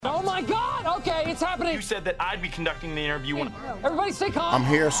my God! Okay, it's happening. You said that I'd be conducting the interview. Everybody stay calm. I'm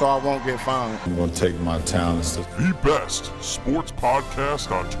here so I won't get fined. I'm going to take my talents to the best sports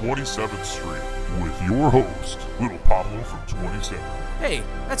podcast on 27th Street with your host, Little Pablo from 27. Hey,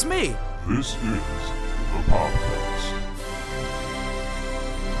 that's me. This is the podcast.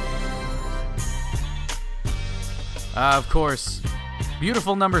 Of course,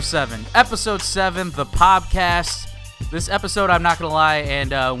 beautiful number 7, episode 7, the podcast. This episode, I'm not going to lie,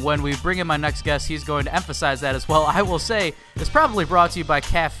 and when we bring in my next guest, he's going to emphasize that as well. I will say, it's probably brought to you by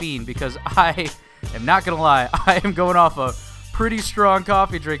caffeine, because I am not going to lie, I am going off a pretty strong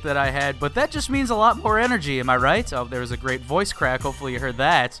coffee drink that I had, but that just means a lot more energy, am I right? Oh, there was a great voice crack, hopefully you heard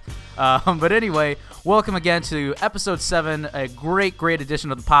that. But anyway, welcome again to episode 7, a great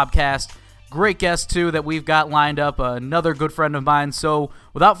edition of the podcast. Great guest, too, that we've got lined up, another good friend of mine. So,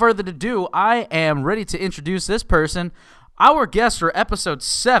 without further ado, I am ready to introduce this person. Our guest for episode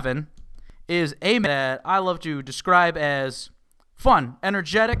 7 is a man that I love to describe as fun,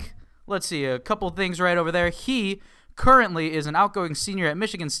 energetic. Let's see, a couple things right over there. He currently is an outgoing senior at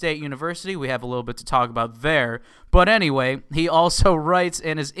Michigan State University. We have a little bit to talk about there. But anyway, he also writes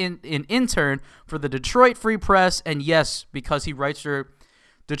and is an intern for the Detroit Free Press. And yes, because he writes for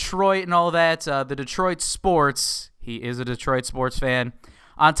Detroit and all that, the Detroit sports. He is a Detroit sports fan.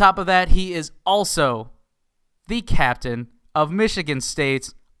 On top of that, he is also the captain of Michigan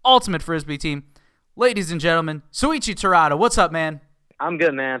State's ultimate Frisbee team. Ladies and gentlemen, Souichi Terada. What's up, man? I'm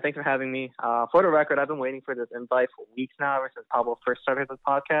good, man. Thanks for having me. For the record, I've been waiting for this invite for weeks now, ever since Pablo first started this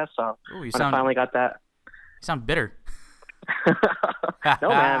podcast. So I finally got that. You sound bitter. No,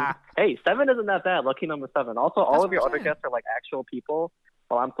 man. Hey, 7 isn't that bad. Lucky number 7. Also, all of your other guests are like actual people.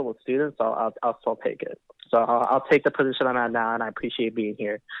 Well, I'm still a student, so I'll still take it. So I'll take the position I'm at now, and I appreciate being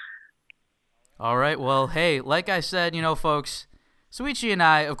here. All right. Well, hey, like I said, folks, Souichi and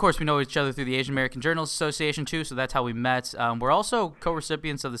I, of course, we know each other through the Asian American Journalists Association, too, so that's how we met. We're also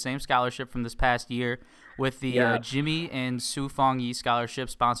co-recipients of the same scholarship from this past year with the Jimmy and Su Fong Yi Scholarship,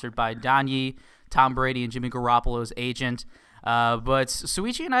 sponsored by Don Yi, Tom Brady, and Jimmy Garoppolo's agent. But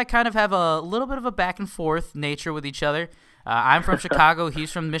Souichi and I kind of have a little bit of a back-and-forth nature with each other. I'm from Chicago,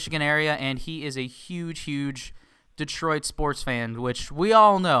 he's from the Michigan area, and he is a huge Detroit sports fan, which we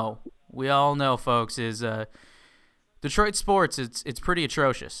all know, folks, is Detroit sports. It's pretty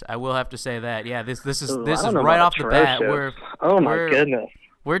atrocious. I will have to say that. Yeah, this is right off the bat. Goodness.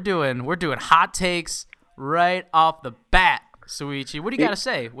 We're doing hot takes right off the bat. Souichi, what do you got to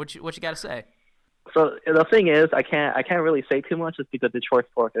say? What you got to say? So the thing is, I can't really say too much, just because Detroit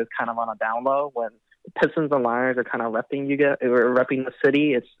sports is kind of on a down low. When the Pistons and Lions are kind of repping the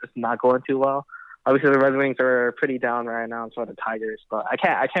city, it's not going too well. Obviously, the Red Wings are pretty down right now, and so are the Tigers. But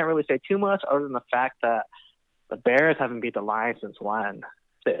I can't really say too much, other than the fact that the Bears haven't beat the Lions since when?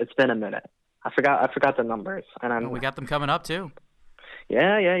 It's been a minute. I forgot the numbers, and we got them coming up too.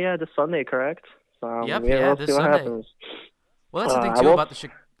 Yeah. This Sunday, correct? So, yep. We'll this see what Sunday. happens. Well, that's the thing too about the.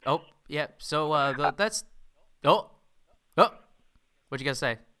 Oh, yeah. So that's. Oh. What you gotta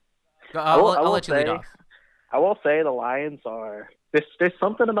say? I'll let you lead off. I will say the Lions are. There's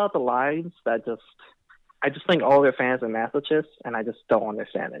something about the Lions that I just think all their fans are masochists, and I just don't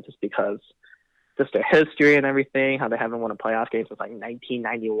understand it. Just because, just their history and everything, how they haven't won a playoff game since like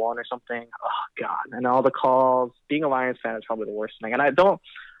 1991 or something. Oh God! And all the calls. Being a Lions fan is probably the worst thing. And I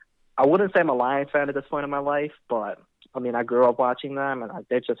wouldn't say I'm a Lions fan at this point in my life, but I mean, I grew up watching them, and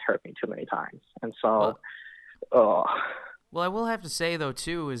they just hurt me too many times. And so, Well, I will have to say, though,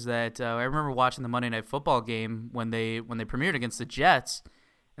 too, is that I remember watching the Monday Night Football game when they premiered against the Jets,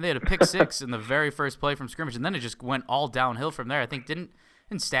 and they had a pick six in the very first play from scrimmage, and then it just went all downhill from there. I think didn't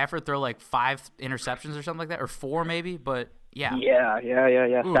Stafford throw like 5 interceptions or something like that, or 4 maybe? But yeah.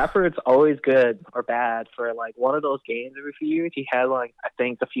 Yeah. Oof. Stafford's always good or bad for like one of those games every few years. He had I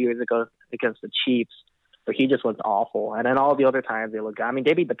think a few years ago against the Chiefs, but he just was awful. And then all the other times they look good. I mean,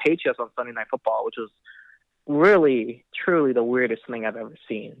 they beat the Patriots on Sunday Night Football, which was really, truly the weirdest thing I've ever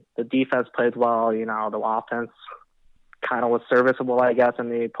seen. The defense played well, the offense kind of was serviceable, I guess,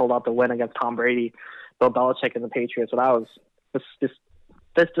 and they pulled out the win against Tom Brady, Bill Belichick, and the Patriots. So that was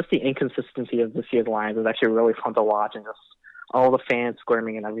just the inconsistency of this year's Lions is actually really fun to watch, and just all the fans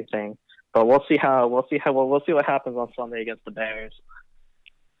squirming and everything. But we'll see what happens on Sunday against the Bears.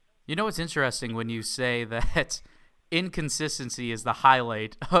 It's interesting when you say that inconsistency is the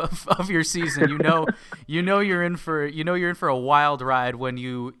highlight of your season. You're in for a wild ride when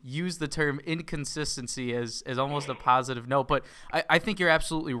you use the term inconsistency as almost a positive note. But I think you're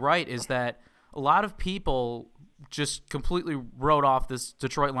absolutely right, is that a lot of people just completely wrote off this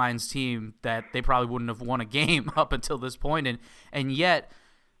Detroit Lions team that they probably wouldn't have won a game up until this point. And yet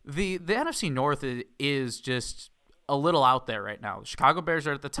The NFC North is just a little out there right now. The Chicago Bears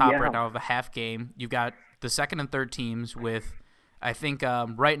are at the top right now of a half game. You've got the second and third teams with, I think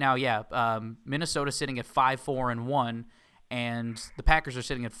right now, Minnesota sitting at 5-4-1, and the Packers are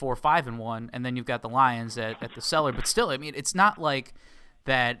sitting at 4-5-1, and then you've got the Lions at the cellar. But still, I mean, it's not like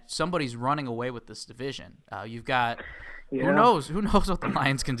that somebody's running away with this division. You've got who knows what the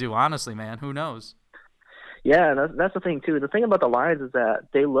Lions can do. Honestly, man, who knows? Yeah, that's the thing too. The thing about the Lions is that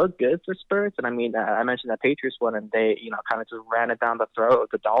they look good for spurts, and I mean, I mentioned that Patriots one, and they, kind of just ran it down the throat of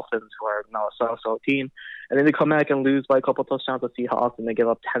the Dolphins, who are a so-so team, and then they come back and lose by a couple touchdowns to Seahawks, and they give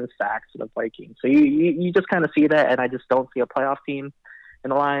up 10 sacks to the Vikings. So you just kind of see that, and I just don't see a playoff team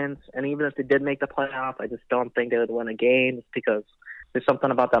in the Lions. And even if they did make the playoff, I just don't think they would win a game, just because there's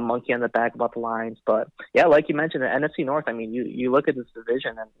something about that monkey on the back about the Lions. But, yeah, like you mentioned, the NFC North, I mean, you look at this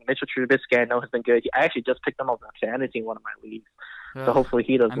division, and Mitchell Trubisky, I know, has been good. I actually just picked him up in fantasy in one of my leagues. So hopefully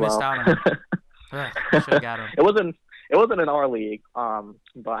he does well. I missed out on him. I should have got him. It wasn't in our league,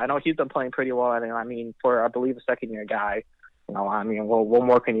 but I know he's been playing pretty well. And I mean, for, I believe, a second-year guy, I mean, well, what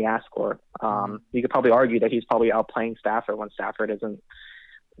more can you ask for? You could probably argue that he's probably outplaying Stafford when Stafford isn't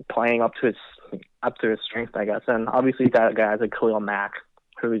playing up to his strength, I guess. And obviously you got guys like Khalil Mack,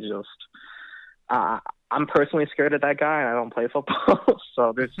 who is just I'm personally scared of that guy, and I don't play football.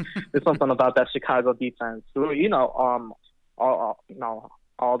 So there's something about that Chicago defense. All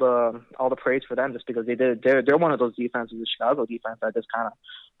the praise for them, just because they're one of those defenses, the Chicago defense, that just kind of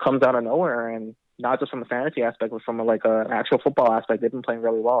comes out of nowhere, and not just from a fantasy aspect, but from an actual football aspect. They've been playing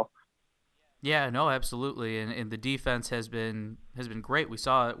really well. Yeah, no, absolutely, and the defense has been great. We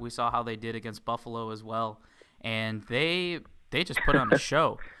saw how they did against Buffalo as well, and they just put on a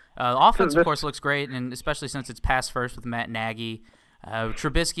show. Offense, of course, looks great, and especially since it's pass first with Matt Nagy.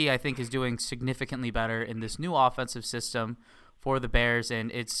 Trubisky, I think, is doing significantly better in this new offensive system for the Bears,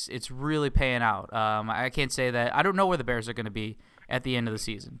 and it's really paying out. I can't say that I don't know where the Bears are going to be at the end of the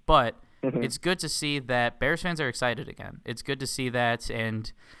season, but it's good to see that Bears fans are excited again. It's good to see that,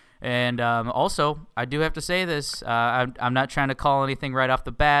 and also, I do have to say this. I'm not trying to call anything right off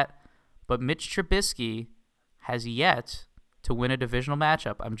the bat, but Mitch Trubisky has yet to win a divisional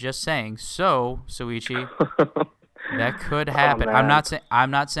matchup. I'm just saying. So, Souichi, that could happen.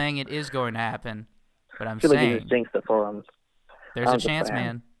 I'm not saying it is going to happen, but I'm saying. Like you just jinxed it for him. There's a chance,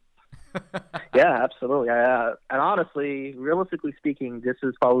 man. Yeah, absolutely. And honestly, realistically speaking, this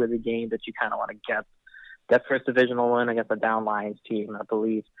is probably the game that you kind of want to get that first divisional win against the down Lions team. I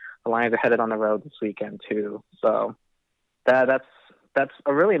believe the Lions are headed on the road this weekend too. So that's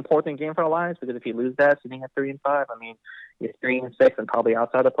a really important game for the Lions, because if you lose that, sitting at 3-5, I mean, you're 3-6 and probably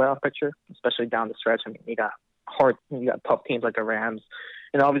outside the playoff picture, especially down the stretch. I mean, you got tough teams like the Rams,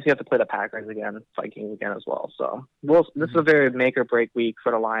 and obviously you have to play the Packers again, Vikings again as well. So this is a very make or break week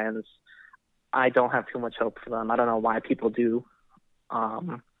for the Lions. I don't have too much hope for them. I don't know why people do.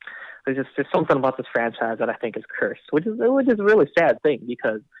 There's something about this franchise that I think is cursed, which is a really sad thing,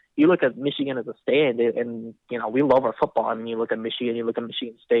 because you look at Michigan as a state, and we love our football. I mean, you look at Michigan, you look at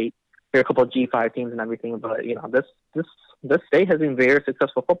Michigan State. There are a couple of G5 teams and everything, but this state has been very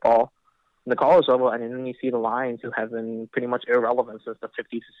successful football in the college level, and then you see the Lions, who have been pretty much irrelevant since the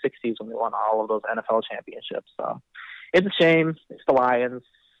 50s and 60s when they won all of those NFL championships. So it's a shame. It's the Lions.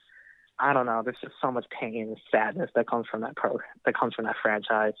 I don't know. There's just so much pain and sadness that comes from that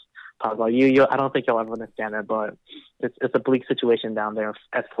franchise. Pablo, I don't think you'll ever understand it, but it's a bleak situation down there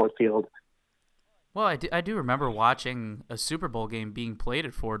at Ford Field. Well, I do remember watching a Super Bowl game being played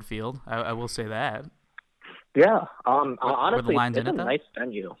at Ford Field. I will say that. Yeah. Honestly, it's a nice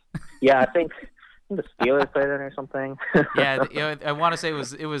venue. Yeah, I think the Steelers played in or something. Yeah, I want to say it was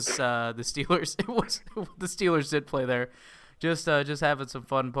the Steelers. It was the Steelers did play there. Just having some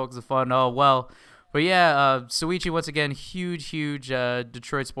fun, pokes of fun. Oh, well. But yeah, Souichi, once again, huge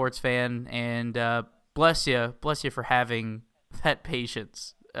Detroit sports fan, and bless you for having that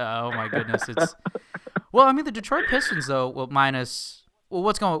patience. Oh my goodness, it's well. I mean, the Detroit Pistons, though,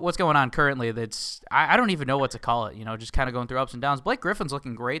 what's going on currently? That's I don't even know what to call it. Just kind of going through ups and downs. Blake Griffin's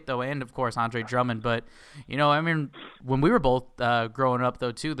looking great though, and of course Andre Drummond. But I mean, when we were both growing up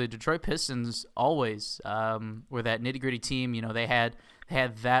though too, the Detroit Pistons always were that nitty gritty team. They had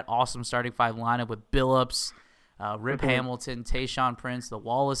that awesome starting five lineup with Billups, Rip Hamilton, Tayshaun Prince, the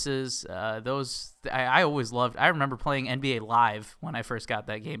Wallaces. Those I always loved. I remember playing NBA Live when I first got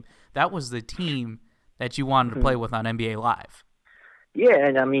that game. That was the team that you wanted to play with on NBA Live. Yeah,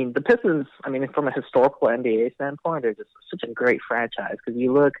 and I mean, the Pistons, from a historical NBA standpoint, they're just such a great franchise, because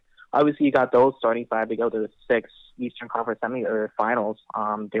you look, obviously you got those starting five to go to the 6 Eastern Conference finals.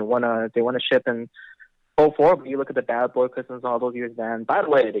 They won a ship in full forward, but you look at the Bad Boy Pistons all those years then. By the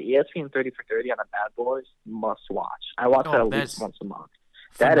way, the ESPN 30 for 30 on the Bad Boys, must watch. I watch that at least once a month.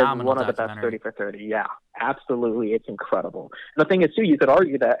 That is one of the best 30 for 30. Yeah, absolutely. It's incredible. And the thing is, too, you could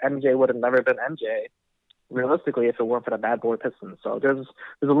argue that MJ would have never been MJ, realistically, if it weren't for the Bad Boy Pistons. So there's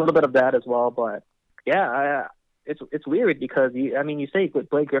a little bit of that as well. But, yeah, it's weird because, you say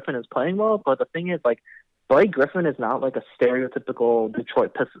Blake Griffin is playing well, but the thing is, like, Blake Griffin is not like a stereotypical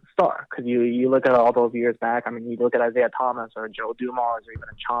Detroit Pistons star because you look at all those years back. You look at Isaiah Thomas or Joe Dumars or even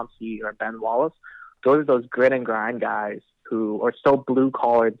Chauncey or Ben Wallace. Those are those grit and grind guys who are so blue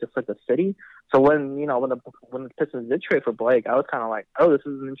collar, just like the city. So when the Pistons did trade for Blake, I was kind of like, oh, this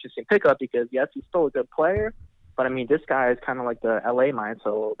is an interesting pickup because yes, he's still a good player, but this guy is kind of like the LA mindset a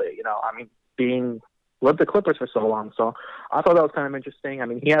little bit. Being with the Clippers for so long. So I thought that was kind of interesting.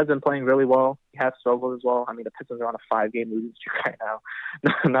 He has been playing really well. He has struggled as well. The Pistons are on a 5-game losing streak right now.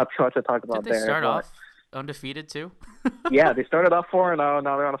 Not too much to talk about there. Did they start off undefeated too? Yeah, they started off 4-0.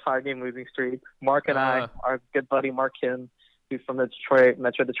 Now they're on a 5-game losing streak. Mark and I, our good buddy Mark Kim, who's from the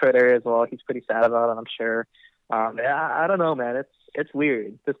Metro Detroit area as well, he's pretty sad about it, I'm sure. I don't know, man. It's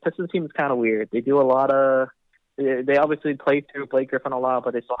weird. This Pistons team is kind of weird. They do a lot of they obviously play through Blake Griffin a lot,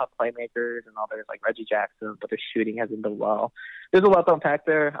 but they still have playmakers and others like Reggie Jackson, but their shooting hasn't been well. There's a lot to unpack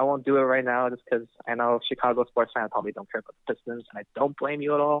there. I won't do it right now just because I know Chicago sports fans probably don't care about the Pistons, and I don't blame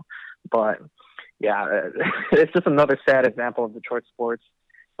you at all. But, yeah, it's just another sad example of Detroit sports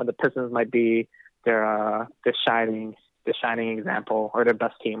when the Pistons might be their shining example or their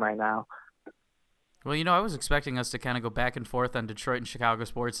best team right now. Well, I was expecting us to kind of go back and forth on Detroit and Chicago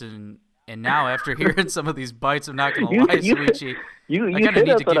sports, and now after hearing some of these bites, I'm not going to lie, Souichi, I kind of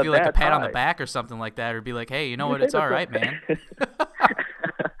need to give you like a pat on the back or something like that, or be like, hey, you know what, it's all right, man.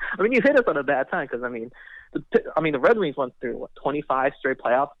 You hit us on a bad time because, the Red Wings went through 25 straight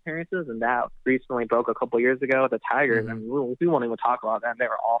playoff appearances, and that recently broke a couple years ago. The Tigers, we won't even talk about them. They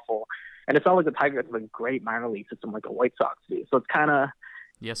were awful. And it's not like the Tigers have a great minor league system like the White Sox do. So it's kind of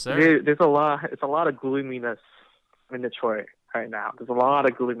yes, sir. There's a lot of gloominess in Detroit right now. There's a lot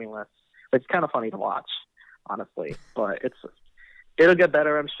of gloominess. It's kind of funny to watch, honestly. But it'll get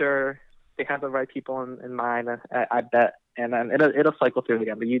better, I'm sure. They have the right people in mind, I bet. And then it'll cycle through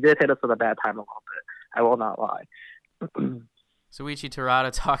again. But you did hit us at a bad time a little bit. I will not lie. Souichi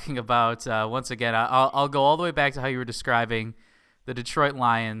Terada talking about, once again, I'll go all the way back to how you were describing the Detroit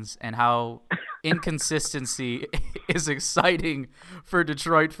Lions and how inconsistency is exciting for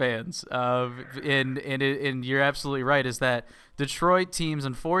Detroit fans. And you're absolutely right, is that Detroit teams,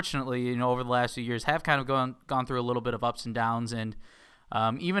 unfortunately, over the last few years have kind of gone through a little bit of ups and downs. And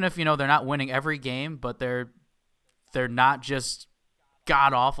even if, they're not winning every game, but they're not just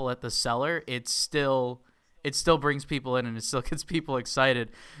god awful at the cellar, it still brings people in and it still gets people excited.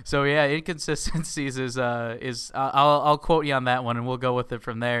 So yeah, inconsistencies is I'll quote you on that one and we'll go with it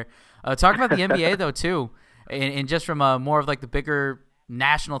from there. Talk about the NBA though too, and just from a more of like the bigger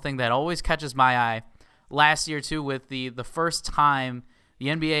national thing that always catches my eye. Last year too, with the first time the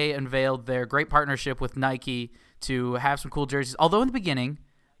NBA unveiled their great partnership with Nike to have some cool jerseys. Although in the beginning,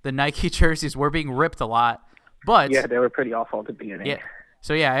 the Nike jerseys were being ripped a lot, but yeah, they were pretty awful at the beginning. Yeah.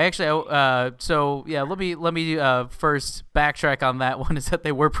 So yeah, let me first backtrack on that one. Is that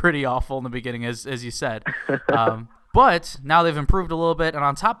they were pretty awful in the beginning, as you said, but now they've improved a little bit. And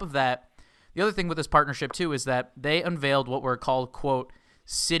on top of that, the other thing with this partnership too is that they unveiled what were called quote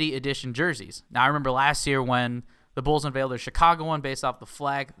City Edition jerseys. Now I remember last year when the Bulls unveiled their Chicago one based off the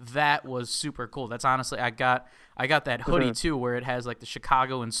flag. That was super cool. That's honestly I got that hoodie too, where it has like the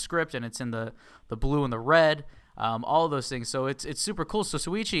Chicago script and it's in the blue and the red. All of those things. So it's super cool. So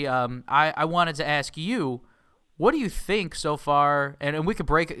Souichi, I wanted to ask you, what do you think so far? And we could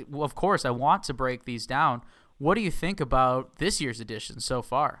break. Well, of course, I want to break these down. What do you think about this year's edition so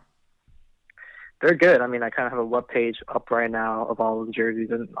far? They're good. I kind of have a web page up right now of all of the jerseys,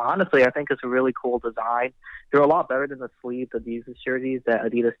 and honestly, I think it's a really cool design. They're a lot better than the sleeve Adidas jerseys that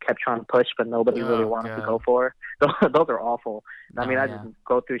Adidas kept trying to push, but nobody really wanted to go for. Those are awful. I just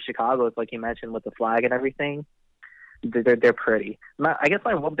go through Chicago, it's like you mentioned with the flag and everything. They're pretty. I guess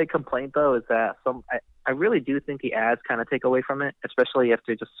my one big complaint though is that I really do think the ads kind of take away from it, especially if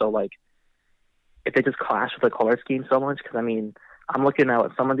they're just so if they just clash with the color scheme so much. Because I'm looking at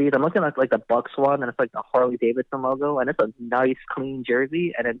some of these. I'm looking at like the Bucks one, and it's like the Harley Davidson logo, and it's a nice clean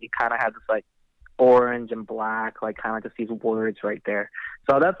jersey, and then you kind of have this orange and black, kind of just these words right there.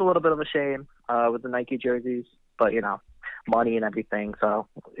 So that's a little bit of a shame with the Nike jerseys, but money and everything, so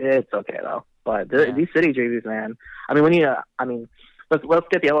it's okay though. But these city jerseys, man. Let's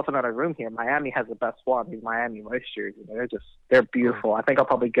get the elephant out of the room here. Miami has the best one. These Miami Vice jerseys. They're beautiful. I think I'll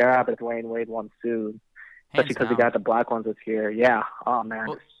probably grab a Dwayne Wade one soon. especially because we got the black ones this year. Yeah. Oh man.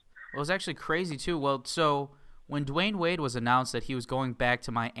 Well, it was actually crazy too. Well, so when Dwayne Wade was announced that he was going back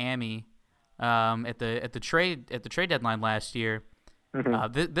to Miami at the trade deadline last year,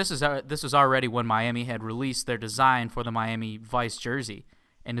 this was already when Miami had released their design for the Miami Vice jersey,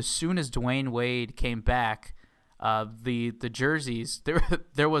 and as soon as Dwayne Wade came back, the jerseys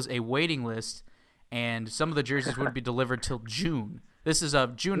there was a waiting list, and some of the jerseys would be delivered till June. This is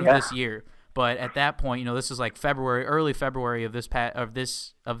of June of this year. But at that point, this is like early February of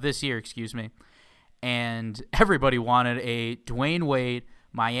this year, excuse me. And everybody wanted a Dwayne Wade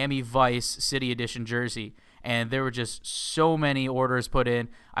Miami Vice City Edition jersey, and there were just so many orders put in.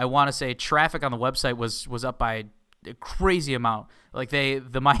 I want to say traffic on the website was up by a crazy amount. Like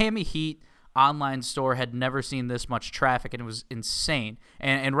the Miami Heat online store had never seen this much traffic, and it was insane,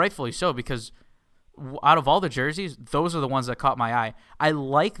 and rightfully so, because out of all the jerseys, those are the ones that caught my eye. I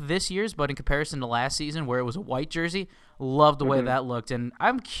like this year's, but in comparison to last season where it was a white jersey, love the way that looked. And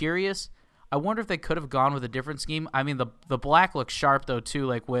I'm curious, I wonder if they could have gone with a different scheme. I mean, the black looks sharp though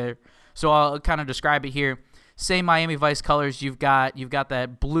too, so I'll kind of describe it here. Same Miami Vice colors. You've got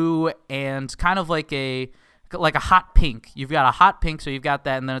that blue and kind of like a hot pink. You've got a hot pink, so you've got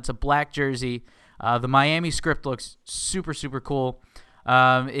that, and then it's a black jersey. The Miami script looks super, super cool.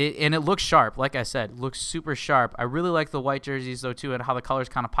 And it looks sharp. Like I said, looks super sharp. I really like the white jerseys though too, and how the colors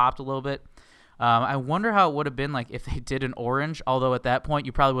kind of popped a little bit. I wonder how it would have been like if they did an orange, although at that point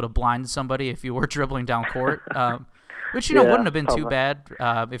you probably would have blinded somebody if you were dribbling down court, which wouldn't have been too bad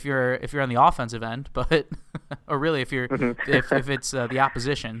if you're on the offensive end, but or really if you're if it's the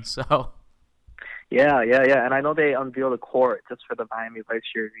opposition. So yeah, and I know they unveiled a court just for the Miami Vice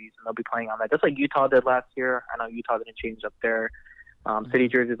jerseys, and they'll be playing on that, just like Utah did last year. I know Utah didn't change up their city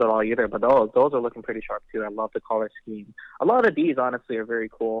jerseys at all either, but those are looking pretty sharp too. I love the color scheme. A lot of these honestly are very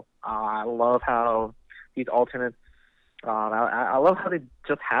cool. I love how these alternates. I love how they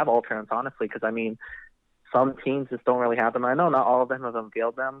just have alternates, honestly, because I mean, some teams just don't really have them. I know not all of them have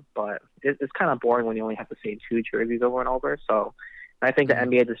unveiled them, but it's kind of boring when you only have the same two jerseys over and over. So I think the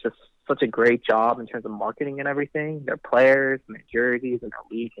NBA does just such a great job in terms of marketing and everything, their players and their jerseys and their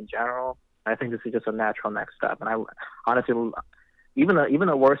league in general. I think this is just a natural next step, and I honestly. Even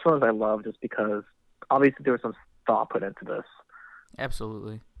the worst ones I love, just because obviously there was some thought put into this.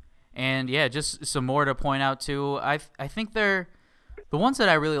 Absolutely. And yeah, just some more to point out too. I think they're the ones that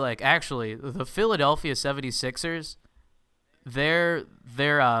I really like. Actually, the Philadelphia 76ers, their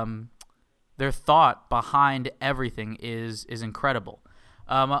thought behind everything is incredible.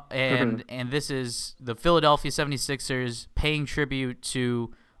 And this is the Philadelphia 76ers paying tribute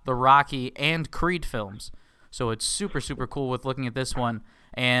to the Rocky and Creed films. So it's super, super cool with looking at this one.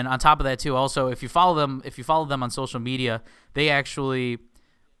 And on top of that too, also if you follow them on social media, they actually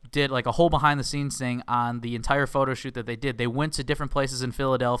did like a whole behind the scenes thing on the entire photo shoot that they did. They went to different places in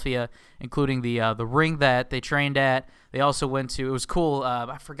Philadelphia, including the ring that they trained at. They also went to, it was cool.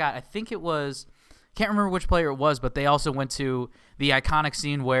 I forgot. I think it was, can't remember which player it was, but they also went to the iconic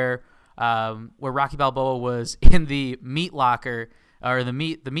scene where Rocky Balboa was in the meat locker, or the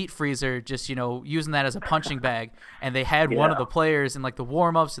meat freezer, just using that as a punching bag, and they had one of the players in like the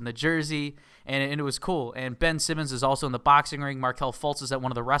warm-ups and the jersey, and it was cool. And Ben Simmons is also in the boxing ring. Markelle Fultz is at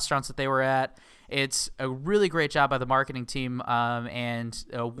one of the restaurants that they were at. It's a really great job by the marketing team, and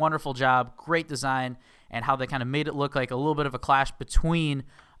a wonderful job, great design, and how they kind of made it look like a little bit of a clash between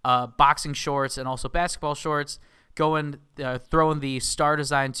boxing shorts and also basketball shorts, throwing the star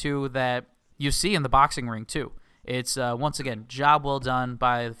design too that you see in the boxing ring too. It's, once again, job well done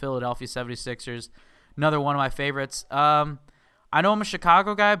by the Philadelphia 76ers. Another one of my favorites. I know I'm a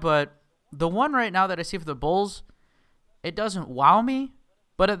Chicago guy, but the one right now that I see for the Bulls, it doesn't wow me,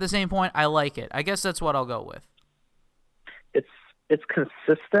 but at the same point, I like it. I guess that's what I'll go with. It's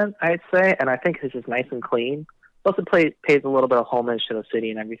consistent, I'd say, and I think it's just nice and clean. Plus, it pays a little bit of homage to the city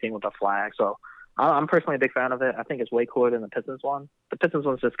and everything with the flag, so I'm personally a big fan of it. I think it's way cooler than the Pistons one. The Pistons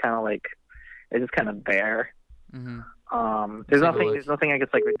one's just kind of like, it's just kind of bare. Mm-hmm. There's nothing I guess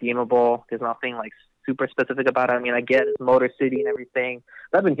like redeemable. There's nothing like super specific about it. I mean, I get it's Motor City and everything,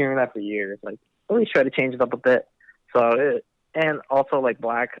 but I've been hearing that for years. Like, at least try to change it up a bit. And also like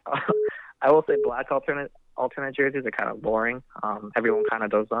black. I will say black alternate jerseys are kind of boring. Everyone kind of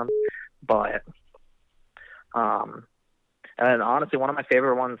does them, but and honestly, one of my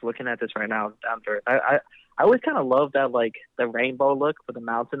favorite ones looking at this right now is Denver. I always kind of love that, like, the rainbow look for the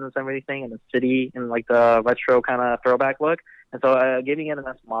mountains and everything, and the city, and, like, the retro kind of throwback look. And so giving it a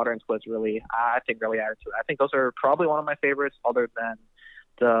nice modern twist really added to it. I think those are probably one of my favorites other than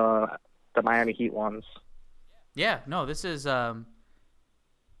the Miami Heat ones. Yeah, no, this is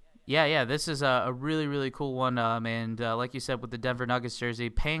Yeah. This is a really, really cool one. And like you said, with the Denver Nuggets jersey,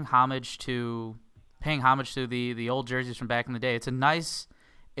 paying homage to the old jerseys from back in the day. It's a nice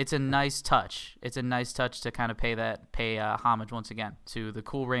touch. It's a nice touch to kind of pay homage once again to the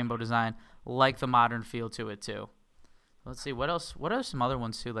cool rainbow design, like the modern feel to it too. Let's see what else. What are some other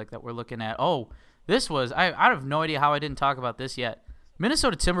ones too, like that we're looking at? Oh, this was I have no idea how I didn't talk about this yet.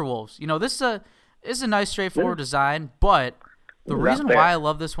 Minnesota Timberwolves. This is a nice straightforward design, but the reason why I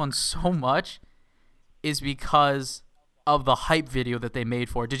love this one so much is because of the hype video that they made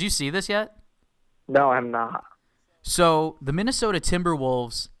for it. Did you see this yet? No, I'm not. So the Minnesota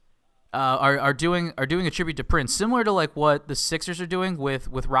Timberwolves are doing a tribute to Prince, similar to like what the Sixers are doing with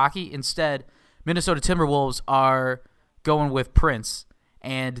Rocky. Instead, Minnesota Timberwolves are going with Prince,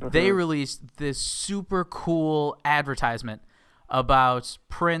 and they released this super cool advertisement about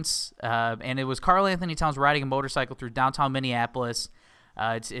Prince, and it was Karl Anthony Towns riding a motorcycle through downtown Minneapolis.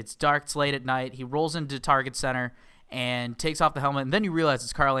 It's dark, it's late at night. He rolls into Target Center and takes off the helmet, and then you realize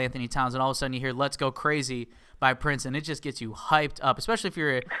it's Karl Anthony Towns, and all of a sudden you hear "Let's Go Crazy" by Prince, and it just gets you hyped up, especially if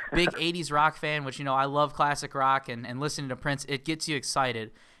you're a big 80s rock fan, which, I love classic rock, and listening to Prince, it gets you excited.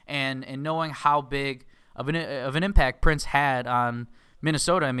 And knowing how big of an impact Prince had on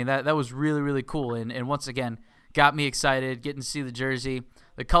Minnesota, I mean, that was really, really cool, and once again, got me excited, getting to see the jersey.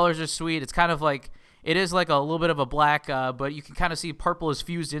 The colors are sweet. It's kind of like, it is like a little bit of a black, but you can kind of see purple is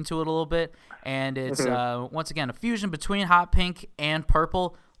fused into it a little bit, and it's, once again, a fusion between hot pink and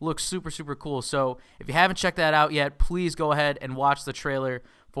purple. Looks super, super cool. So if you haven't checked that out yet, please go ahead and watch the trailer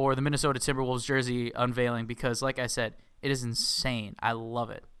for the Minnesota Timberwolves jersey unveiling, because, like I said, it is insane. I love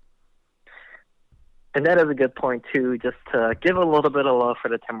it. And that is a good point, too, just to give a little bit of love for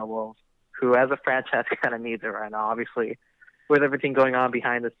the Timberwolves, who, as a franchise, kind of needs it right now, obviously, with everything going on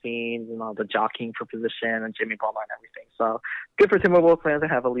behind the scenes and all the jockeying for position and Jimmy Butler and everything. So good for Timberwolves fans to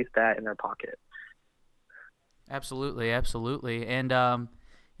have at least that in their pocket. Absolutely. And,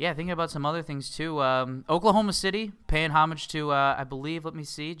 thinking about some other things, too. Oklahoma City, paying homage to, I believe, let me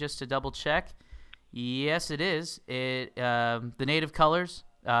see, just to double check. Yes, it is. The native colors,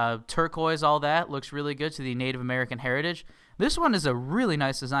 turquoise, all that, looks really good to the Native American heritage. This one is a really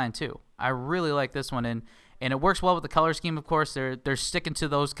nice design, too. I really like this one, and it works well with the color scheme, of course. They're sticking to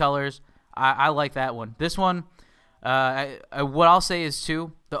those colors. I like that one. This one, what I'll say is,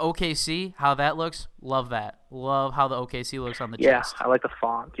 too, the OKC, how that looks, love that. Love how the OKC looks on the chest. Yeah, I like the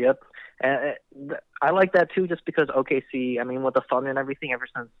font, yep. And I like that, too, just because OKC, I mean, with the fun and everything, ever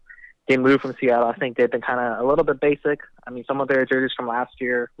since they moved from Seattle, I think they've been kind of a little bit basic. I mean, some of their jerseys from last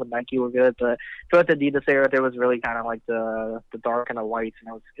year with Nike were good, but throughout the Adidas era, there was really kind of like the dark and the whites,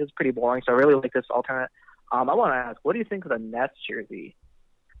 and it was pretty boring. So I really like this alternate. I want to ask, what do you think of the Nets jersey?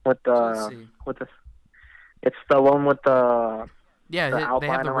 It's the one with the they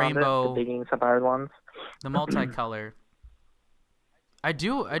have the rainbow, the big inspired ones, the multicolor. I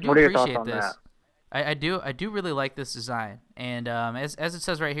do what are your thoughts appreciate on this. That? I do really like this design, and as it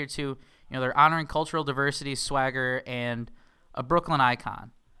says right here too, they're honoring cultural diversity, swagger, and a Brooklyn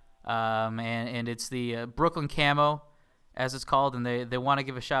icon, and it's the Brooklyn camo, as it's called, and they want to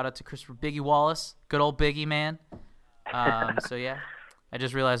give a shout out to Christopher Biggie Wallace, good old Biggie man. So yeah, I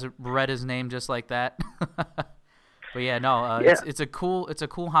just realized I read his name just like that. But yeah, no, it's a cool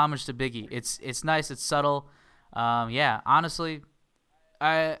homage to Biggie. It's nice, it's subtle. Honestly.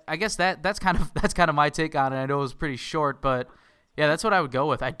 I guess that's kind of my take on it. I know it was pretty short, but yeah, that's what I would go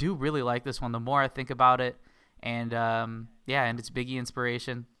with. I do really like this one. The more I think about it, and and it's Biggie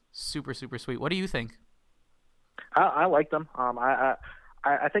inspiration. Super, super sweet. What do you think? I like them. I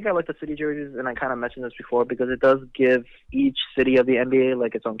think I like the city jerseys, and I kind of mentioned this before because it does give each city of the NBA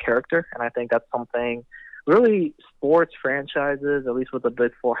like its own character, and I think that's something really sports franchises, at least with the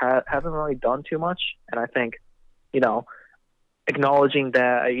Big Four, haven't really done too much. And I think, acknowledging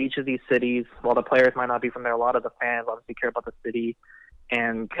that each of these cities, while the players might not be from there, a lot of the fans obviously care about the city,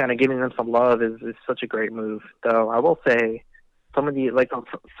 and kind of giving them some love is such a great move. Though I will say, some of the the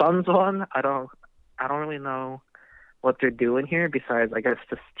Suns one, I don't really know what they're doing here. Besides, I guess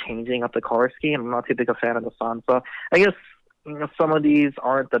just changing up the color scheme. I'm not too big a fan of the Suns, so I guess some of these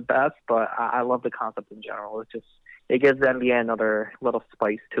aren't the best, but I love the concept in general. It gives the NBA another little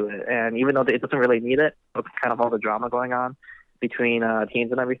spice to it, and even though it doesn't really need it, with kind of all the drama going on between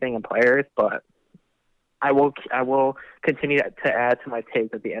teams and everything and players, but I will continue to add to my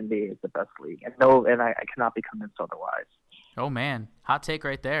take that the NBA is the best league, and I cannot be convinced otherwise. Oh man, hot take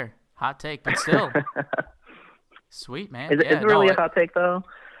right there. Hot take, but still, sweet man. Is it really a hot take though?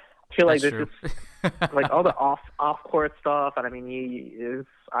 I feel like That's this true. is like all the off court stuff, and I mean,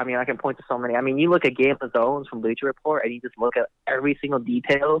 I can point to so many. I mean, you look at Game of Zones from Bleacher Report, and you just look at every single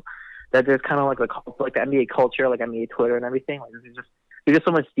detail. That there's kind of like the NBA culture, like NBA Twitter and everything. Like there's just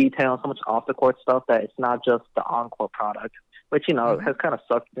so much detail, so much off the court stuff that it's not just the on court product, which has kind of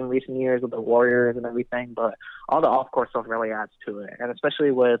sucked in recent years with the Warriors and everything. But all the off court stuff really adds to it, and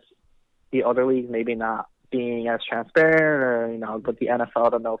especially with the other leagues maybe not being as transparent, or with the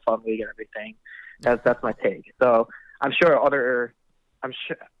NFL, the no fun league and everything. That's my take. So I'm sure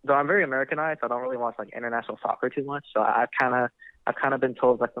though I'm very Americanized, I don't really watch like international soccer too much. So I've kind of been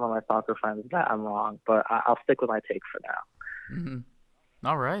told by some of my soccer friends that I'm wrong, but I'll stick with my take for now. Mm-hmm.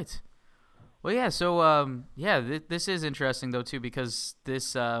 All right. Well, yeah. So this is interesting though too, because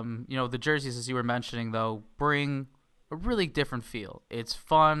this the jerseys, as you were mentioning though, bring a really different feel. It's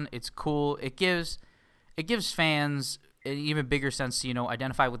fun. It's cool. It gives fans an even bigger sense to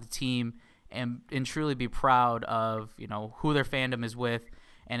identify with the team and truly be proud of who their fandom is with,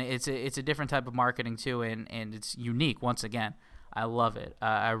 and it's a different type of marketing too, and it's unique once again. I love it.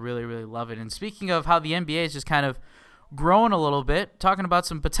 I really, really love it. And speaking of how the NBA is just kind of growing a little bit, talking about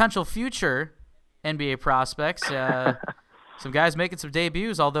some potential future NBA prospects, some guys making some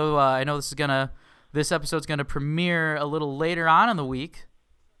debuts. Although I know this episode's gonna premiere a little later on in the week,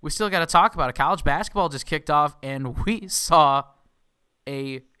 we still got to talk about it. College basketball just kicked off, and we saw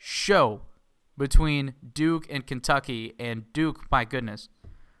a show between Duke and Kentucky. And Duke, my goodness,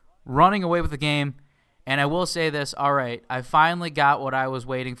 running away with the game. And I will say this, all right, I finally got what I was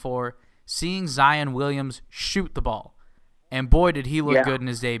waiting for, seeing Zion Williams shoot the ball. And boy, did he look good in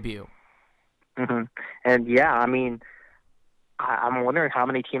his debut. Mm-hmm. And I mean, I'm wondering how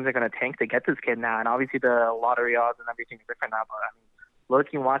many teams are going to tank to get this kid now. And obviously the lottery odds and everything is different now, but I mean,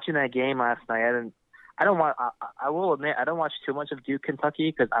 watching that game last night, I will admit I don't watch too much of Duke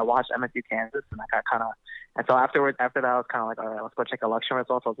Kentucky because I watched MSU Kansas, and I got and so after that I was kind of like, all right, let's go check election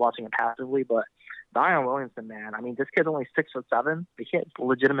results. I was watching it passively, but Zion Williamson, man, I mean, this kid's only 6'7", but he has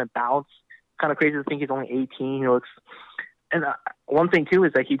legitimate bounce. Kind of crazy to think he's only 18. He looks, and one thing too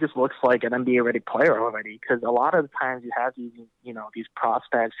is that he just looks like an NBA ready player already. Because a lot of the times you have these these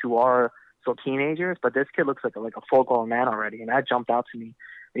prospects who are still teenagers, but this kid looks like a full grown man already, and that jumped out to me.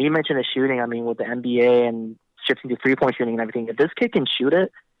 And you mentioned the shooting. I mean, with the NBA and shifting to 3-point shooting and everything, if this kid can shoot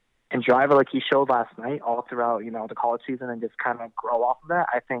it and drive it like he showed last night all throughout, the college season, and just kind of grow off of that,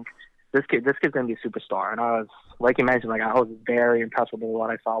 I think this kid's going to be a superstar. And I was, like you mentioned, I was very impressed with what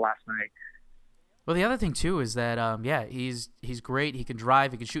I saw last night. Well, the other thing too is that he's great. He can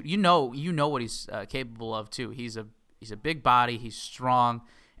drive. He can shoot. You know what he's capable of too. He's a big body. He's strong.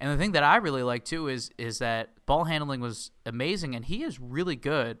 And the thing that I really like too is that ball handling was amazing, and he is really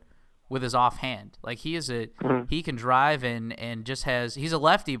good with his offhand. Like he can drive and just he's a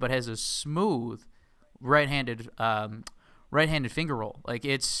lefty, but has a smooth right-handed finger roll. Like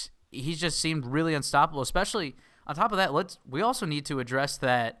he's just seemed really unstoppable. Especially on top of that, we also need to address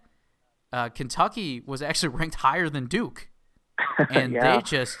that Kentucky was actually ranked higher than Duke, and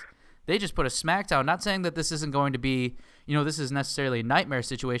they just put a smackdown. Not saying that this isn't going to be, this is necessarily a nightmare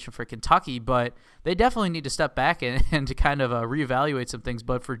situation for Kentucky, but they definitely need to step back and to kind of reevaluate some things.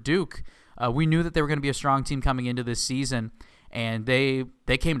 But for Duke, we knew that they were going to be a strong team coming into this season, and they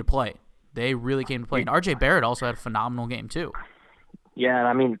came to play. They really came to play. And R.J. Barrett also had a phenomenal game too. Yeah,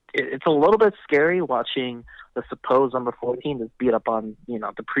 I mean, it's a little bit scary watching the supposed number 4 team just beat up on,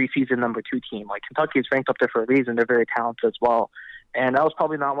 the preseason number 2 team. Like, Kentucky's ranked up there for a reason. They're very talented as well. And that was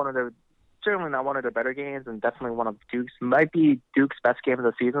probably certainly not one of their better games, and definitely one of might be Duke's best game of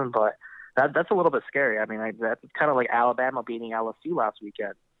the season, but that's a little bit scary. I mean, that's kind of like Alabama beating LSU last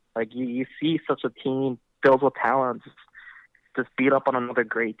weekend. Like, you see such a team filled with talent just beat up on another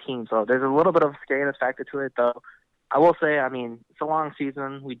great team. So there's a little bit of a scariness factor to it, though. I will say, I mean, it's a long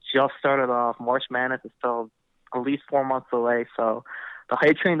season. We just started off. March Madness is still at least 4 months away, so the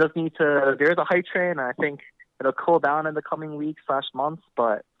hype train there's a hype train, and I think it'll cool down in the coming weeks/months,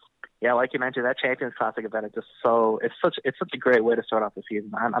 but yeah, like you mentioned, that Champions Classic event is just it's such a great way to start off the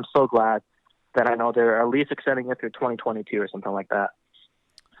season. I'm so glad that I know they're at least extending it through 2022 or something like that.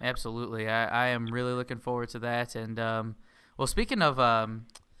 Absolutely, I am really looking forward to that. And well, speaking of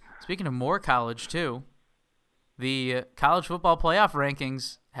more college too, the college football playoff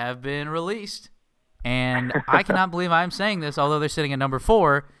rankings have been released, and I cannot believe I'm saying this, although they're sitting at number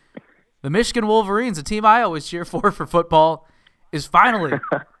 4. The Michigan Wolverines, a team I always cheer for football, is finally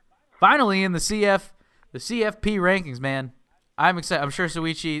in the CFP rankings, man. I'm excited. I'm sure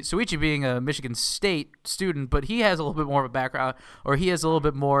Souichi being a Michigan State student, but he has a little bit more of a background, or he has a little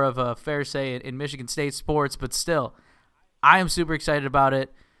bit more of a fair say in Michigan State sports, but still, I am super excited about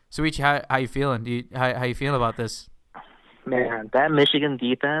it. Souichi, how you feeling? How you feeling about this? Man, that Michigan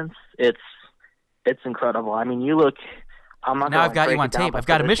defense, it's incredible. I mean, you look. I'm not. Now I've got break you on it down tape. by I've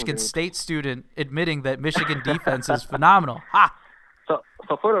got a position Michigan groups. State student admitting that Michigan defense is phenomenal. Ha! So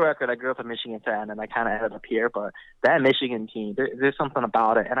for the record, I grew up a Michigan fan, and I kind of ended up here. But that Michigan team, there's something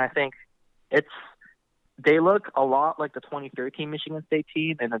about it, and I think they look a lot like the 2013 Michigan State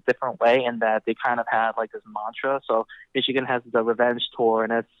team in a different way, in that they kind of have like this mantra. So Michigan has the revenge tour,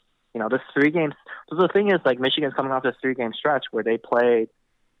 and it's this 3 games. So the thing is, like, Michigan's coming off this 3-game stretch where they played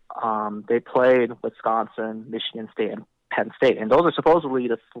Wisconsin, Michigan State, and Penn State, and those are supposedly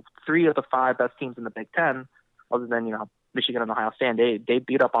the 3 of the 5 best teams in the Big Ten, other than Michigan and Ohio State. They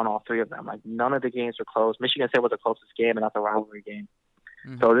beat up on all 3 of them. Like, none of the games were close. Michigan State was the closest game, and that's a rivalry game.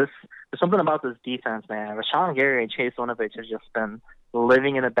 Mm-hmm. So there's something about this defense, man. Rashawn Gary and Chase Winovich have just been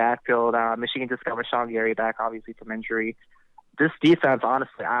living in the backfield. Michigan just got Rashawn Gary back, obviously, from injury. This defense,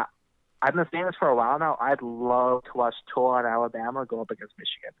 honestly, I've been saying this for a while now. I'd love to watch Tua and Alabama go up against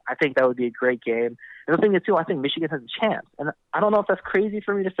Michigan. I think that would be a great game. And the thing is, too, I think Michigan has a chance. And I don't know if that's crazy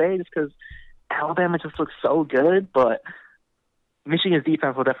for me to say, just because Alabama just looks so good, but Michigan's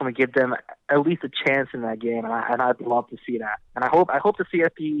defense will definitely give them at least a chance in that game, and I'd love to see that. And I hope the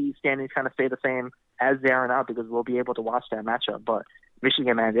CFP standings kind of stay the same as they are now, because we'll be able to watch that matchup. But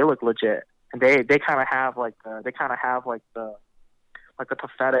Michigan, man, they look legit, and they kind of have the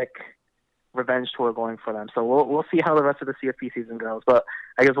pathetic revenge tour going for them. So we'll see how the rest of the CFP season goes. But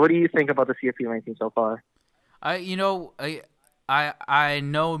I guess, what do you think about the CFP ranking so far? I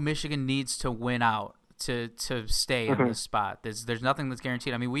know Michigan needs to win out to stay in this spot. There's nothing that's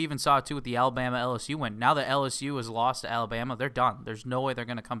guaranteed. I mean, we even saw it too with the Alabama LSU win. Now that LSU has lost to Alabama, they're done. There's no way they're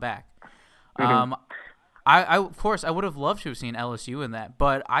going to come back. I of course I would have loved to have seen LSU in that,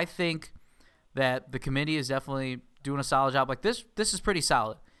 but I think that the committee is definitely doing a solid job. Like, this is pretty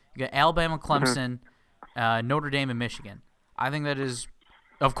solid. You got Alabama, Clemson, Notre Dame, and Michigan. I think that is,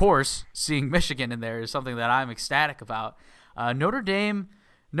 of course, seeing Michigan in there is something that I'm ecstatic about. Notre Dame,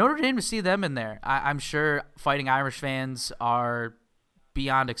 to see them in there, I'm sure Fighting Irish fans are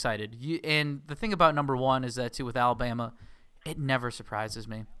beyond excited. And the thing about number 1 is that, too, with Alabama, it never surprises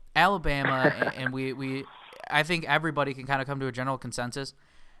me. Alabama, and I think everybody can kind of come to a general consensus.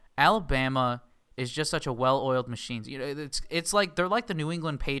 Alabama is just such a well-oiled machine. It's like they're like the New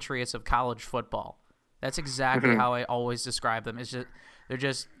England Patriots of college football. That's exactly how I always describe them.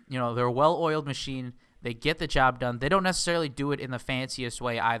 They're a well-oiled machine. They get the job done. They don't necessarily do it in the fanciest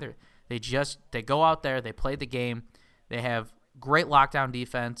way either. They go out there, they play the game, they have great lockdown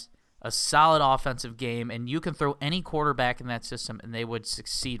defense, a solid offensive game, and you can throw any quarterback in that system and they would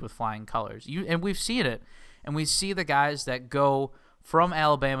succeed with flying colors. And we've seen it. And we see the guys that go from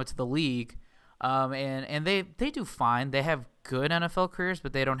Alabama to the league, and they do fine. They have good NFL careers,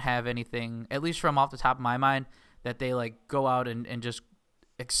 but they don't have anything, at least from off the top of my mind, that they like go out and just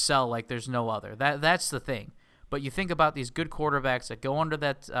excel like there's no other. That's the thing. But you think about these good quarterbacks that go under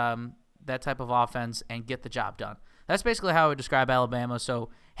that type of offense and get the job done. That's basically how I would describe Alabama. So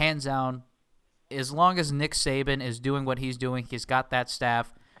hands down, as long as Nick Saban is doing what he's doing, he's got that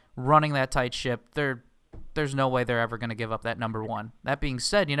staff running that tight ship, there's no way they're ever going to give up that number 1. That being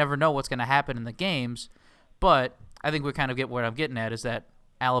said, you never know what's going to happen in the games, but I think we kind of get what I'm getting at is that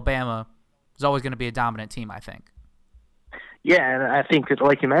Alabama is always going to be a dominant team, I think. Yeah, and I think,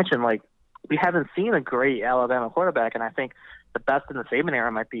 like you mentioned, like, we haven't seen a great Alabama quarterback, and I think the best in the Saban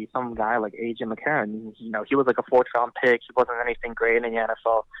era might be some guy like A.J. McCarron. He was like a 4th-round pick. He wasn't anything great in the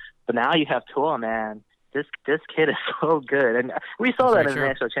NFL. But now you have Tua, man. This kid is so good. And we saw that in the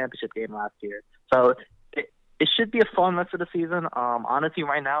national championship game last year. So it should be a fun rest of the season. Honestly,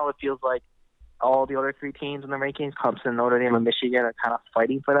 right now it feels like all the other 3 teams in the rankings, Clemson, Notre Dame, and Michigan, are kind of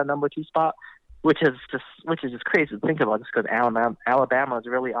fighting for that number 2 spot, which is just crazy to think about, just because Alabama is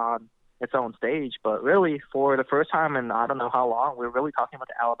really on its own stage. But really, for the first time in I don't know how long, we're really talking about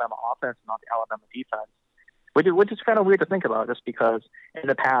the Alabama offense, not the Alabama defense, which is kind of weird to think about, just because in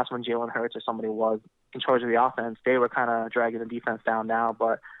the past when Jalen Hurts or somebody was in charge of the offense, they were kind of dragging the defense down now.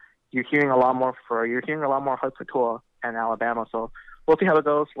 But you're hearing a lot more hype for Tua and Alabama. So we'll see how it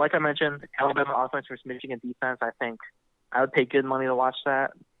goes. Like I mentioned, Alabama offense versus Michigan defense. I think I would pay good money to watch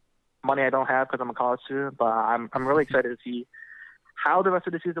that. Money I don't have because I'm a college student, but I'm really excited to see how the rest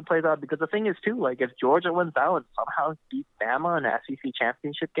of the season plays out. Because the thing is too, like, if Georgia wins out and somehow beats Bama in the SEC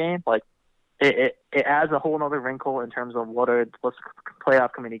championship game, like it adds a whole other wrinkle in terms of what's the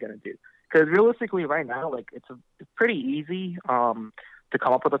playoff committee going to do. Because realistically, right now, like, it's pretty easy to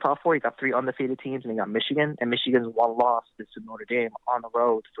come up with a top 4. You got 3 undefeated teams, and you got Michigan, and Michigan's 1 loss is to Notre Dame on the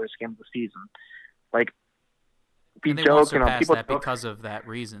road, first game of the season. Like, be and they won't joking. surpass People that because of that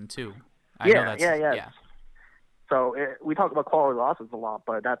reason too. Yeah. So we talk about quality losses a lot,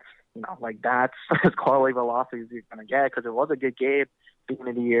 but that's that's as quality of a loss as you're gonna get because it was a good game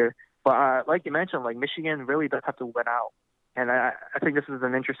beginning of the year. But like you mentioned, like Michigan really does have to win out, and I think this is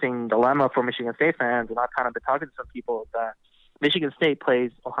an interesting dilemma for Michigan State fans. And I've kind of been talking to some people that Michigan State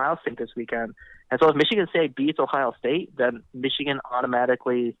plays Ohio State this weekend, and so if Michigan State beats Ohio State, then Michigan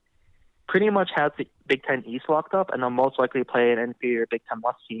automatically pretty much has the Big Ten East locked up, and they'll most likely play an inferior Big Ten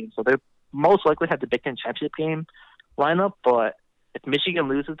West team. So they most likely have the Big Ten championship game lineup. But if Michigan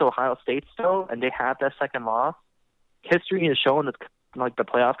loses to Ohio State still, and they have that second loss, history has shown that like the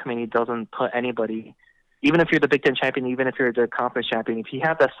playoff committee doesn't put anybody, even if you're the Big Ten champion, even if you're the conference champion, if you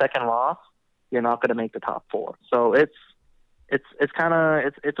have that second loss, you're not going to make the top four. So it's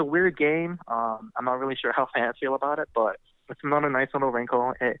a weird game. I'm not really sure how fans feel about it, but it's another nice little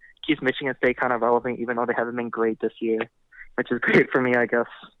wrinkle. It keeps Michigan State kind of relevant, even though they haven't been great this year, which is great for me, I guess.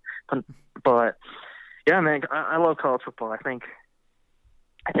 But yeah, man, I love college football. I think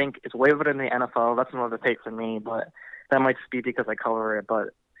it's way better than the NFL. That's another take for me, but that might just be because I cover it. But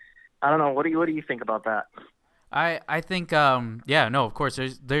I don't know. What do you think about that? I think of course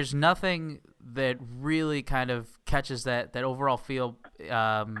there's nothing that really kind of catches that overall feel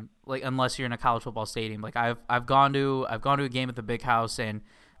like unless you're in a college football stadium. Like I've gone to a game at the Big House, and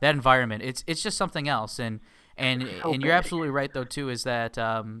that environment it's just something else. And you're absolutely right though too, is that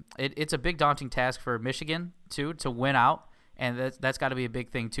it's a big daunting task for Michigan too to win out, and that's got to be a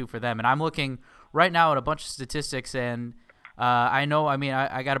big thing too for them. And I'm looking right now at a bunch of statistics, and I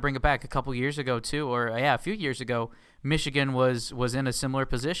got to bring it back a couple years ago too, a few years ago, Michigan was in a similar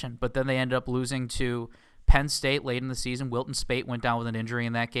position, but then they ended up losing to Penn State late in the season. Wilton Spate went down with an injury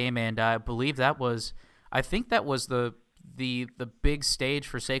in that game, and I believe that was the big stage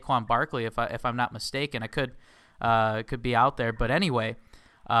for Saquon Barkley, if I'm not mistaken. I could be out there, but anyway,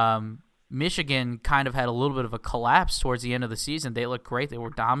 Michigan kind of had a little bit of a collapse towards the end of the season. They looked great. They were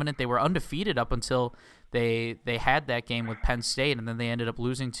dominant. They were undefeated up until they had that game with Penn State, and then they ended up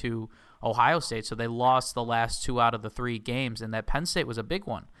losing to Ohio State. So they lost the last 2 out of the 3 games, and that Penn State was a big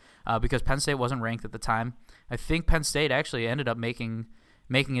one because Penn State wasn't ranked at the time. I think Penn State actually ended up making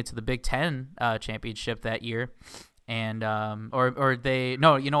it to the Big Ten championship that year. And they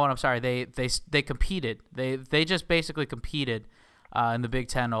competed. They just basically competed in the Big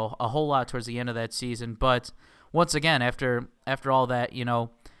Ten a whole lot towards the end of that season. But once again, after all that,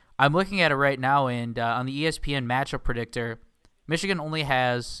 I'm looking at it right now, and on the ESPN matchup predictor, Michigan only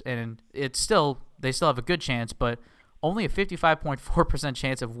has, and they still have a good chance, but only a 55.4%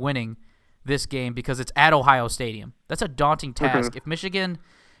 chance of winning this game because it's at Ohio Stadium. That's a daunting task. Mm-hmm.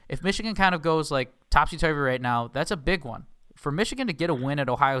 If Michigan kind of goes like topsy-turvy right now, that's a big one. For Michigan to get a win at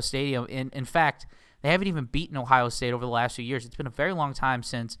Ohio Stadium, in fact, they haven't even beaten Ohio State over the last few years. It's been a very long time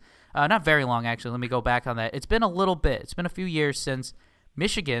since, not very long actually, let me go back on that. It's been a little bit. It's been a few years since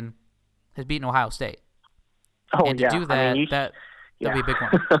Michigan has beaten Ohio State. Oh, and to do that, that'd be a big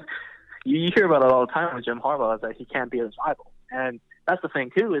one. You hear about it all the time with Jim Harbaugh, is that he can't beat his rival. And that's the thing,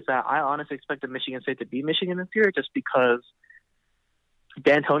 too, is that I honestly expected Michigan State to beat Michigan this year just because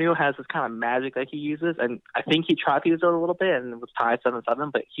D'Antonio has this kind of magic that he uses, and I think he tried to use it a little bit and it was tied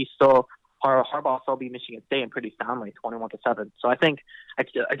 7-7, but Harbaugh still beat Michigan State and pretty soundly, 21-7. So I think I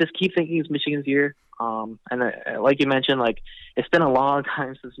just keep thinking it's Michigan's year. Like you mentioned, like it's been a long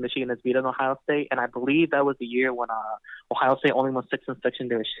time since Michigan has beaten Ohio State, and I believe that was the year when Ohio State only won 6 in section.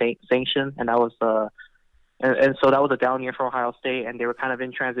 They were sanctioned, and that was and so that was a down year for Ohio State, and they were kind of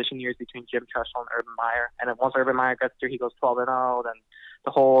in transition years between Jim Tressel and Urban Meyer. And then once Urban Meyer gets there, he goes 12-0. Then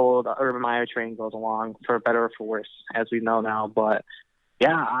the Urban Meyer train goes along for better or for worse, as we know now. But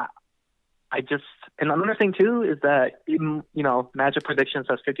yeah, and another thing too is that Magic Predictions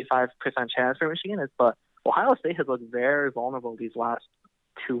says 55% chance for Michigan, but Ohio State has looked very vulnerable these last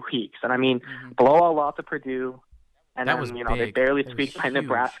 2 weeks. And I mean, blowout loss to Purdue, and that then was they barely squeaked by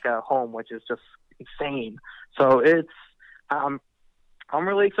Nebraska at home, which is just insane. So I'm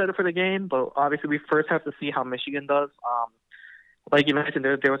really excited for the game, but obviously we first have to see how Michigan does. Like you mentioned,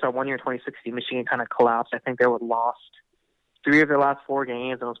 there was that 1 year in 2016, Michigan kind of collapsed. I think they were lost 3 of their last 4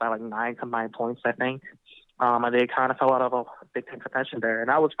 games, and it was by like 9 combined points, I think. And they kind of fell out of a Big Ten contention there. And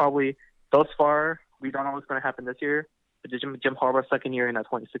that was probably, thus far, we don't know what's going to happen this year. But Jim Harbaugh's second year in that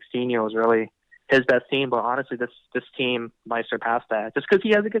 2016 year was really his best team. But honestly, this team might surpass that just because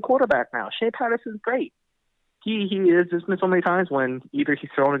he has a good quarterback now. Shea Patterson's great. He is. There's been so many times when either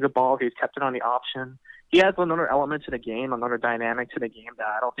he's thrown a good ball, he's kept it on the option. He has another element to the game, another dynamic to the game that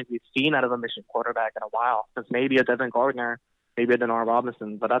I don't think we've seen out of a Michigan quarterback in a while. Since maybe a Devin Gardner, maybe than Arnold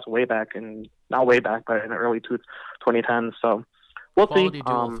Robinson, but that's way back and not way back, but in the early 2010s. So we'll Quality see.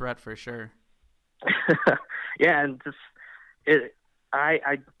 Dual threat for sure. Yeah, and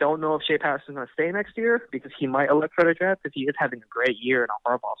I don't know if Shea Patterson's going to stay next year because he might elect for the draft because he is having a great year in a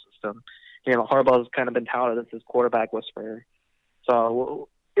Harbaugh system. Harbaugh's kind of been touted as his quarterback whisperer. So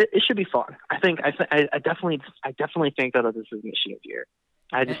it should be fun. I definitely think that this is Michigan's year.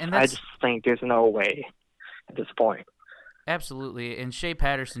 I just think there's no way at this point. Absolutely, and Shea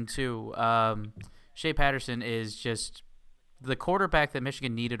Patterson too. Shea Patterson is just the quarterback that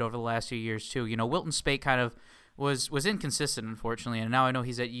Michigan needed over the last few years too. Wilton Spate kind of was inconsistent, unfortunately, and now I know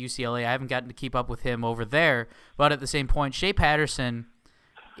he's at UCLA. I haven't gotten to keep up with him over there, but at the same point, Shea Patterson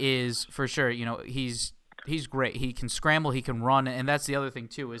is for sure. He's great. He can scramble, he can run, and that's the other thing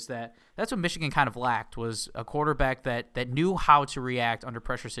too. Is that's what Michigan kind of lacked was a quarterback that knew how to react under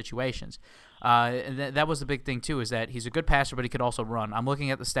pressure situations. And that was the big thing too. Is that he's a good passer, but he could also run. I'm looking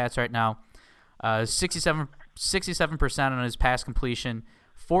at the stats right now. 67% on his pass completion,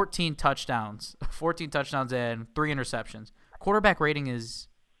 14 touchdowns and 3 interceptions. Quarterback rating is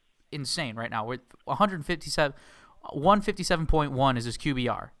insane right now. With 157.1 is his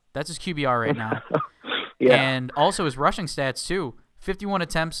QBR. That's his QBR right now. Yeah. And also his rushing stats too. 51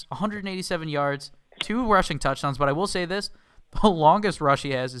 attempts, 187 yards, 2 rushing touchdowns. But I will say this, the longest rush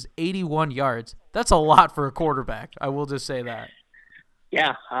he has is 81 yards. That's a lot for a quarterback. I will just say that.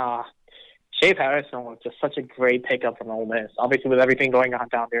 Yeah. Shea Patterson was just such a great pickup from Ole Miss. Obviously, with everything going on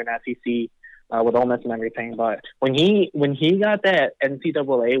down there in SEC with Ole Miss and everything, but when he got that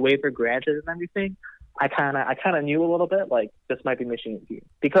NCAA waiver granted and everything, I kind of knew a little bit like this might be Michigan's team.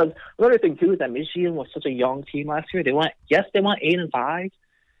 Because the other thing too is that Michigan was such a young team last year. They went 8-5,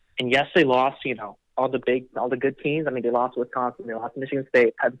 and yes, they lost. All the good teams. I mean, they lost to Wisconsin, they lost to Michigan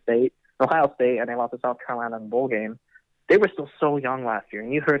State, Penn State, Ohio State, and they lost to South Carolina in the bowl game. They were still so young last year,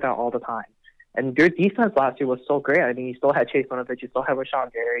 and you heard that all the time. And their defense last year was so great. I mean, you still had Chase Winovich, you still had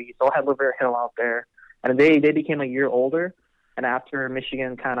Rashawn Gary, you still had Laverne Hill out there. And they became a year older. And after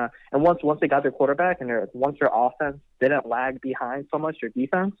Michigan once they got their quarterback and once their offense didn't lag behind so much their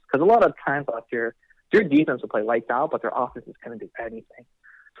defense, because a lot of times last year, their defense would play lights out, but their offense is couldn't do anything.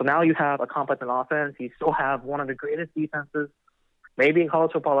 So now you have a competent offense. You still have one of the greatest defenses, maybe in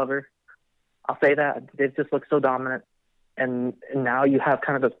college football ever. I'll say that. They just look so dominant. And now you have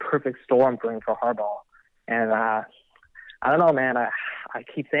kind of this perfect storm going for Harbaugh. And I don't know, man. I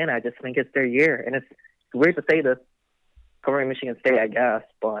keep saying it. I just think it's their year. And it's weird to say this, covering Michigan State, I guess,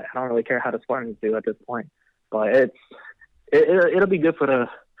 but I don't really care how the Spartans do at this point. But it'll be good for the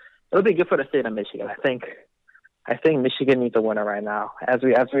state of Michigan. I think Michigan needs a winner right now, as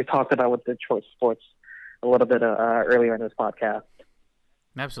we talked about with Detroit sports a little bit earlier in this podcast.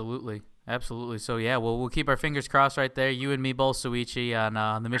 Absolutely. So, yeah, we'll keep our fingers crossed right there. You and me both, Souichi,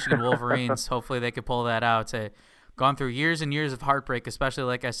 on the Michigan Wolverines. Hopefully they could pull that out. Gone through years and years of heartbreak, especially,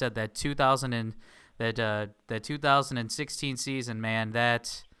 like I said, that 2016 season, man,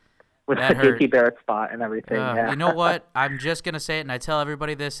 that with that the hurt. Dickie Barrett spot and everything. Yeah. You know what? I'm just going to say it, and I tell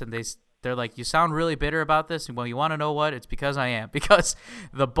everybody this, and they're like, you sound really bitter about this. And, well, you want to know what? It's because I am. Because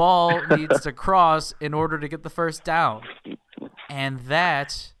the ball needs to cross in order to get the first down. And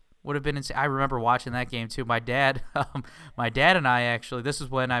that would have been insane. I remember watching that game too. My dad and I actually. This was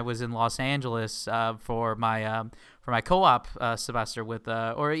when I was in Los Angeles for my co-op semester with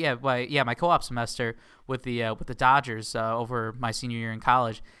my co-op semester with the Dodgers over my senior year in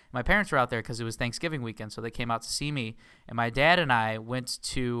college. My parents were out there because it was Thanksgiving weekend, so they came out to see me. And my dad and I went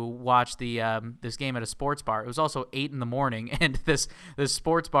to watch this game at a sports bar. It was also 8 a.m, and this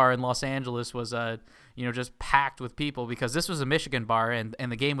sports bar in Los Angeles was just packed with people because this was a Michigan bar, and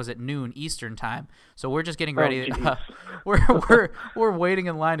the game was at noon Eastern time. So we're just getting ready. We're waiting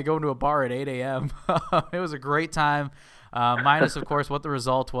in line to go into a bar at 8 a.m. It was a great time, minus of course what the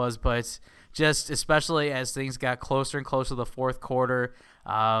result was, but just especially as things got closer and closer to the fourth quarter.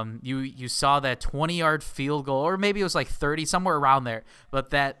 You saw that 20-yard field goal, or maybe it was like 30, somewhere around there. But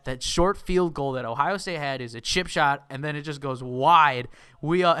that short field goal that Ohio State had is a chip shot, and then it just goes wide.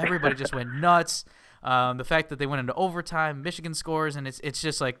 Everybody just went nuts. The fact that they went into overtime, Michigan scores, and it's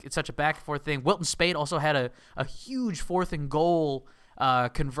just like it's such a back and forth thing. Wilton Spate also had a huge 4th and goal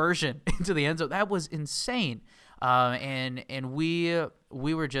conversion into the end zone. That was insane. And we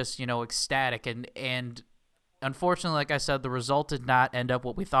were just ecstatic, and unfortunately, like I said, the result did not end up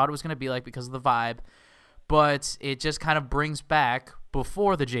what we thought it was going to be like because of the vibe, but it just kind of brings back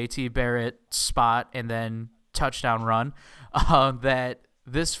before the JT Barrett spot and then touchdown run that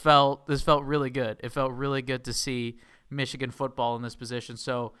this felt really good. It felt really good to see Michigan football in this position.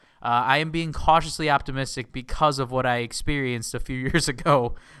 So I am being cautiously optimistic because of what I experienced a few years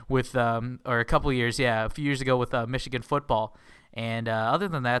ago with, or a couple years, a few years ago with Michigan football. And other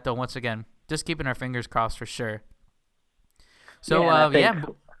than that, though, once again, just keeping our fingers crossed for sure. So,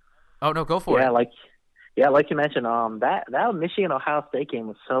 Oh, no, go for it. Like you mentioned, that Michigan-Ohio State game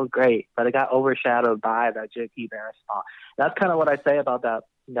was so great, but it got overshadowed by that J.P. Barris spot. That's kind of what I say about that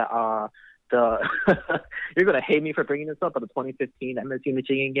you're going to hate me for bringing this up, but the 2015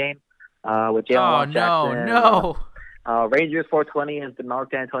 MSU-Michigan game with Jalen Jackson. No. Rangers 420, as Mark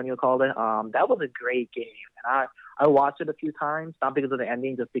D'Antonio called it. That was a great game. And I watched it a few times, not because of the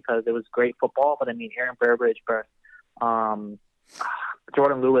ending, just because it was great football. But, I mean, Aaron Burbridge,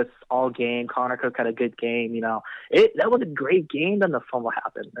 Jordan Lewis all game. Connor Cook had a good game. That was a great game. Then the fumble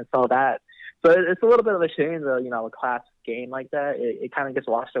happened, and so it's a little bit of a shame that a class game like that it kind of gets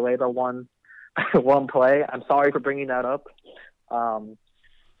washed away by one play. I'm sorry for bringing that up. And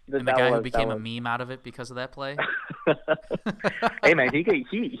the guy who became a meme out of it because of that play. Hey man,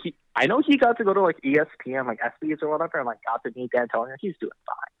 he I know he got to go to like ESPN, like SBs or whatever, and like got to meet D'Antonio. He's doing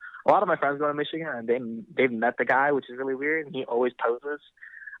fine. A lot of my friends go to Michigan, and they've met the guy, which is really weird. And he always poses.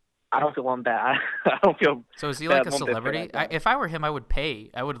 I don't feel one bad. I don't feel. So is he like a celebrity? If I were him, I would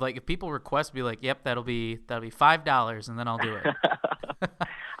pay. I would if people request, be like, "Yep, that'll be $5, and then I'll do it."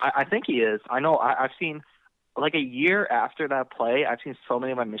 I think he is. I know. I've seen like a year after that play. I've seen so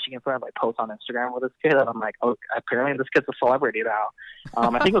many of my Michigan friends like post on Instagram with this kid, and I'm like, oh, apparently this kid's a celebrity now. I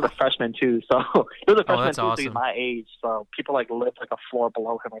think he was a freshman too, so he was a freshman too. Awesome. So he's my age, so people like live like a floor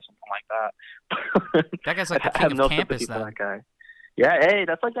below him or something like that. That guy's like the king of campus, though. That guy. Yeah, hey,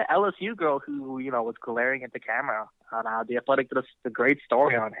 that's like the LSU girl who was glaring at the camera on The Athletic did a great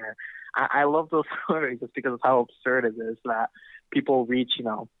story on her. I love those stories just because of how absurd it is that people reach,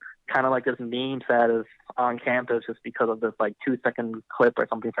 kind of like this meme that is on campus just because of this like 2-second clip or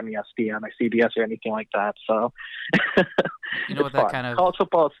something from ESPN or CBS or anything like that. So, what that kind of college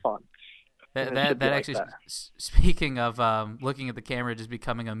football is fun. That actually, like that. Speaking of looking at the camera just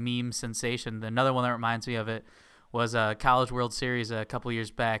becoming a meme sensation, another one that reminds me of it was a College World Series a couple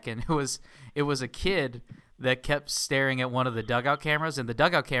years back, and it was a kid that kept staring at one of the dugout cameras, and the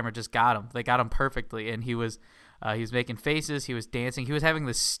dugout camera just got him. They got him perfectly, and he was making faces, he was dancing, he was having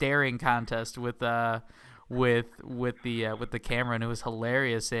this staring contest with the camera, and it was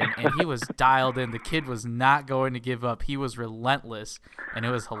hilarious, and he was dialed in. The kid was not going to give up. He was relentless, and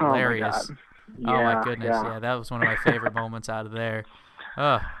it was hilarious. Oh my goodness, yeah, that was one of my favorite moments out of there.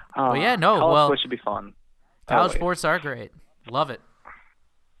 But yeah, college should be fun. College sports are great. Love it.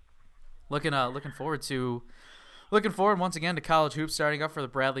 Looking forward once again to college hoops starting up for the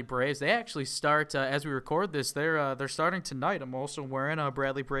Bradley Braves. They actually start as we record this. They're starting tonight. I'm also wearing a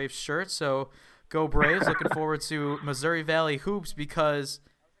Bradley Braves shirt, so go Braves. Looking forward to Missouri Valley hoops because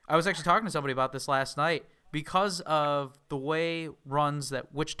I was actually talking to somebody about this last night. Because of the way runs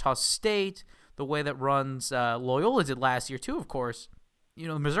that Wichita State, the way that runs Loyola did last year too, of course.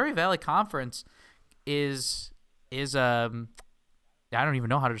 The Missouri Valley Conference is I don't even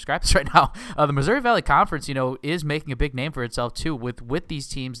know how to describe this right now. The Missouri Valley Conference, is making a big name for itself too with these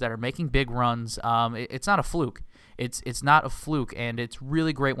teams that are making big runs. It's not a fluke. It's not a fluke, and it's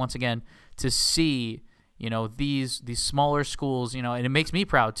really great once again to see these smaller schools. And it makes me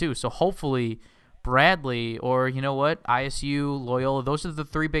proud too. So hopefully Bradley or ISU, Loyola, those are the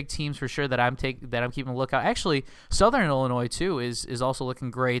three big teams for sure that I'm keeping a lookout. Actually, Southern Illinois too is also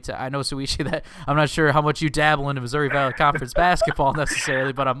looking great. I know, Souichi, that I'm not sure how much you dabble into Missouri Valley Conference basketball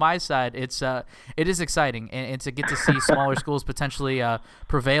necessarily, but on my side, it is exciting, and to get to see smaller schools potentially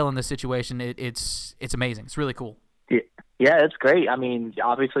prevail in this situation, it's amazing. It's really cool. Yeah, it's great. I mean,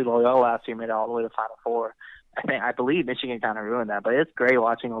 obviously Loyola last year made it all the way to Final Four. I believe Michigan kind of ruined that, but it's great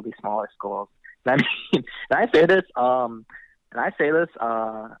watching all these smaller schools. I mean, and I say this, and I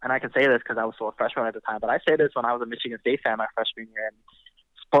can say this because I was still a freshman at the time, but I say this when I was a Michigan State fan my freshman year, and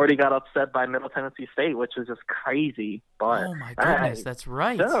Sporty got upset by Middle Tennessee State, which was just crazy. But oh my goodness, that's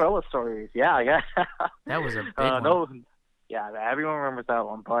right. Cinderella stories, yeah. That was a big one. Yeah, everyone remembers that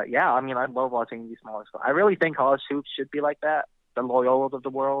one. But yeah, I mean, I love watching these smaller schools. I really think college hoops should be like that. The Loyolas of the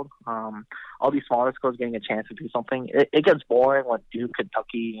world, all these smaller schools getting a chance to do something. It gets boring when Duke,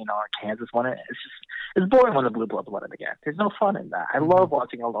 Kentucky, or Kansas won it. It's boring when the Blue Bloods win it again. There's no fun in that. I love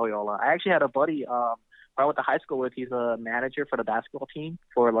watching a Loyola. I actually had a buddy I went to high school with. He's a manager for the basketball team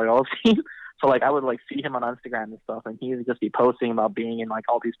for Loyola's team. So I would see him on Instagram and stuff, and he would just be posting about being in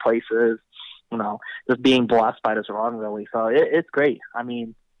all these places, just being blessed by this run really. So it's great. I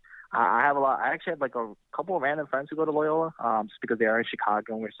mean, I have a lot. I actually have like a couple of random friends who go to Loyola, just because they are in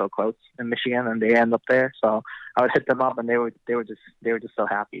Chicago and we're so close in Michigan, and they end up there. So I would hit them up, and they were just so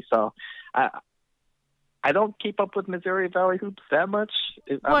happy. So I don't keep up with Missouri Valley hoops that much.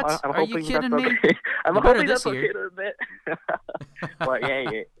 What? I'm Are you hoping kidding that's me? okay. I'm You better hoping this that's year. okay to admit. But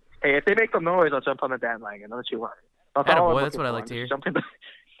hey, if they make some noise, I'll jump on the bandwagon. Don't you worry. That's all I'm Attaboy, that's looking what I for. like to hear.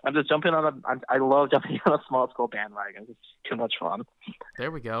 I'm just jumping on I love jumping on a small school bandwagon. It's too much fun.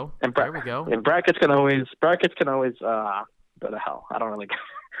 There we go. And There we go. And brackets can always go to hell. I don't really care.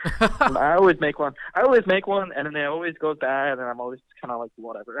 I always make one, and then it always goes bad, and I'm always kind of like,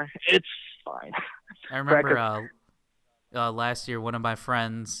 whatever. It's fine. I remember last year, one of my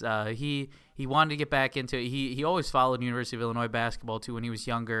friends, he wanted to get back into it. He always followed University of Illinois basketball too when he was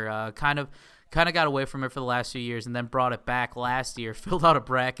younger. Kind of got away from it for the last few years, and then brought it back last year. Filled out a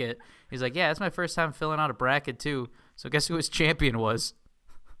bracket. He's like, yeah, it's my first time filling out a bracket too. So guess who his champion was?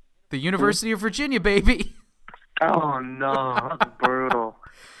 The University of Virginia, baby. Oh no, that's brutal.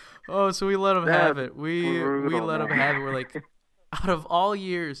 Oh, so we let him have it. We brutal, let him man. have it. We're like, out of all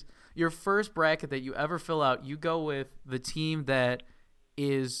years, your first bracket that you ever fill out, you go with the team that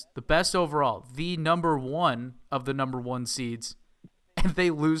is the best overall, the number one of the number one seeds, and they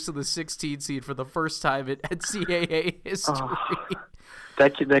lose to the 16 seed for the first time in NCAA history.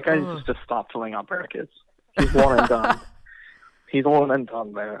 That guy needs to stop filling out brackets. He's one and done. He's one and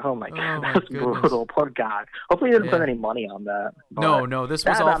done there. Oh my God, my that's goodness. brutal. Poor guy. Hopefully he didn't Yeah. spend any money on that. No, this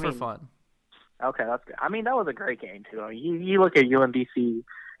was all for fun. Okay, that's good. I mean, that was a great game too. You look at UMBC.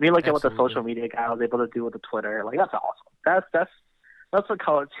 You look at what the Absolutely. social media guy was able to do with the Twitter. Like, that's awesome. That's what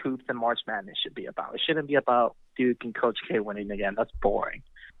college hoops and March Madness should be about. It shouldn't be about Duke and Coach K winning again. That's boring.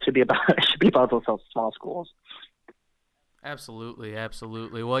 It should be about those small schools. Absolutely.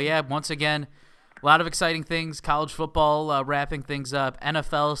 Well, yeah, once again, a lot of exciting things. College football wrapping things up.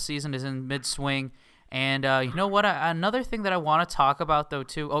 NFL season is in mid-swing. And you know what? Another thing that I want to talk about, though,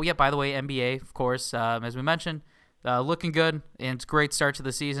 too. Oh, yeah, by the way, NBA, of course, as we mentioned, looking good. And it's a great start to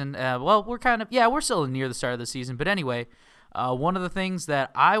the season. Well, we're still near the start of the season. But anyway, one of the things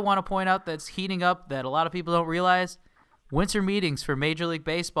that I want to point out that's heating up that a lot of people don't realize, winter meetings for Major League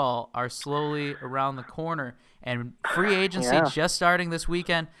Baseball are slowly around the corner. And free agency just starting this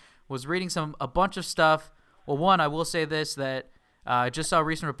weekend. Was reading a bunch of stuff. Well, one, I will say this, that I just saw a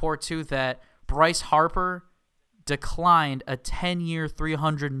recent report, too, that Bryce Harper declined a 10-year,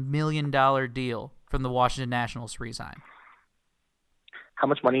 $300 million deal from the Washington Nationals to resign. How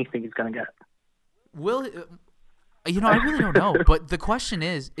much money do you think he's going to get? I really don't know. But the question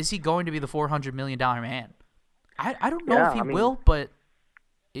is he going to be the $400 million man? I don't know if he will, but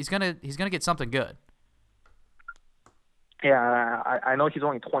he's gonna get something good. Yeah, I know he's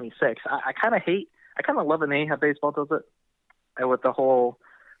only 26. I kind of love the way how baseball does it, and with the whole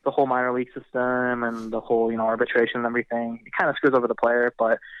minor league system and the whole arbitration and everything. It kind of screws over the player,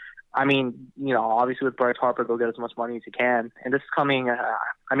 but I mean, obviously with Bryce Harper, go get as much money as you can. And this is coming.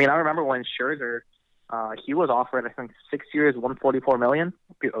 I remember when Scherzer, he was offered, I think, 6 years, $144 million.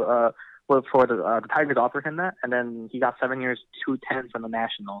 For the Tigers offered him that, and then he got 7 years, $210 from the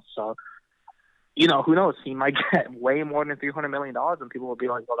Nationals. So. Who knows? He might get way more than $300 million, and people will be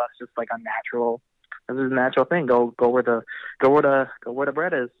like, "Well, that's just like unnatural. This is a natural thing. Go where the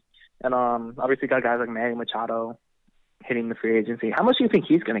bread is." And obviously, got guys like Manny Machado hitting the free agency. How much do you think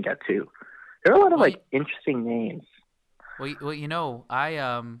he's going to get to? There are a lot of interesting names. Well,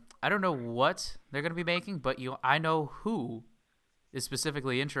 I don't know what they're going to be making, but I know who is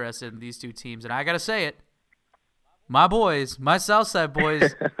specifically interested in these two teams, and I got to say it. My boys, my Southside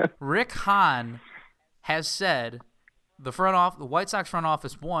boys, Rick Hahn has said the White Sox front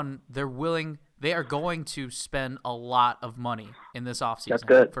office, they are going to spend a lot of money in this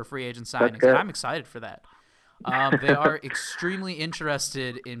offseason for free agent signings, and I'm excited for that. They are extremely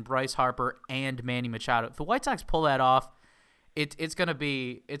interested in Bryce Harper and Manny Machado. If the White Sox pull that off, it's gonna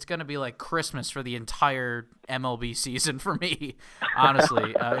be like Christmas for the entire MLB season for me,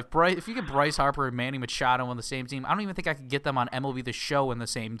 honestly. If you get Bryce Harper and Manny Machado on the same team, I don't even think I could get them on MLB The Show in the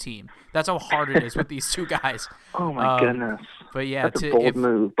same team. That's how hard it is with these two guys. Oh my goodness! But yeah, that's a bold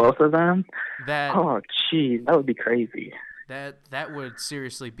move, both of them. That would be crazy. That would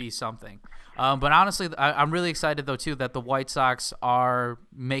seriously be something. But honestly, I'm really excited, though, too, that the White Sox are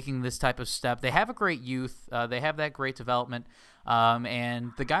making this type of step. They have a great youth. They have that great development.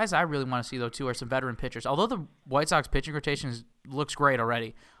 And the guys I really want to see, though, too, are some veteran pitchers. Although the White Sox pitching rotation looks great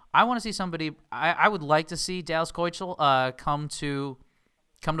already, I want to see somebody – I would like to see Dallas Keuchel come to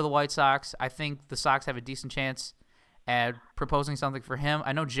the White Sox. I think the Sox have a decent chance at proposing something for him.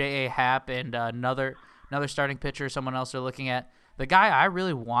 I know J.A. Happ and another starting pitcher, someone else they're looking at. The guy I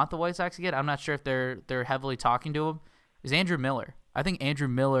really want the White Sox to get, I'm not sure if they're heavily talking to him, is Andrew Miller. I think Andrew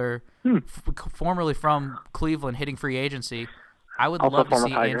Miller, formerly from Cleveland, hitting free agency. I would Also love to former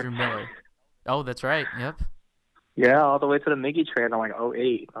see Tiger. Andrew Miller. Oh, that's right. Yep. Yeah, all the way to the Miggy trade in like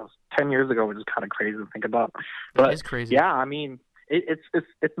 2008. That was 10 years ago, which is kind of crazy to think about. But It is crazy. yeah, I mean, it's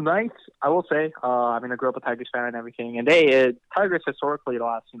nice. I will say. I mean, I grew up a Tigers fan and everything, and Tigers historically the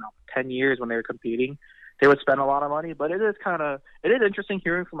last 10 years when they were competing, they would spend a lot of money. But it is interesting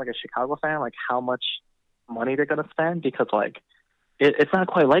hearing from like a Chicago fan like how much money they're gonna spend, because like it's not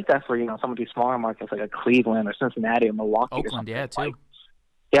quite like that for some of these smaller markets like a Cleveland or Cincinnati or Milwaukee. Oakland, or something. yeah, too.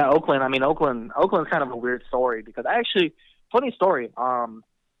 Yeah, Oakland. I mean, Oakland's kind of a weird story because funny story.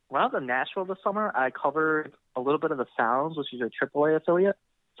 When I was in Nashville this summer, I covered a little bit of the Sounds, which is a AAA affiliate.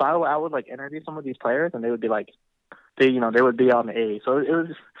 So I would like interview some of these players, and they would be like, they would be on the A. So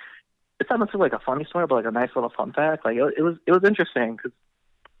it's not necessarily like a funny story, but like a nice little fun fact. Like it was interesting because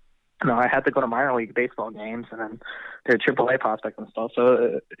I had to go to minor league baseball games, and then they're AAA prospects and stuff. So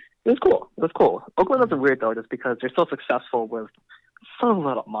it was cool. It was cool. Oakland is weird though, just because they're so successful with so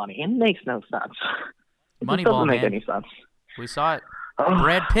little money. It makes no sense. It just doesn't make any sense. We saw it. Oh,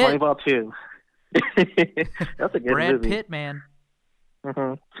 Brad Pitt. Moneyball 2. That's a good Brad movie. Pitt, man.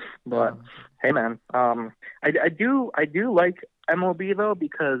 Mm-hmm. But hey, man, I do like MLB though,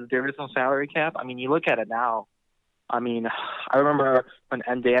 because there is no salary cap. I mean, you look at it now. I mean, I remember when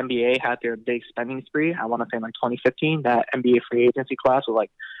the NBA had their big spending spree. I want to say in like 2015, that NBA free agency class with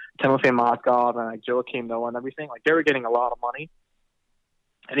like Timofey Mozgov and like Joakim Noah and everything. Like they were getting a lot of money.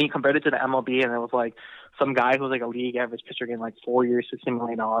 And then you compared it to the MLB, and it was like some guy who was like a league average pitcher getting like 4 years, $60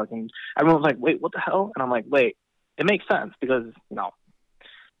 million. And everyone was like, wait, what the hell? And I'm like, wait, it makes sense because,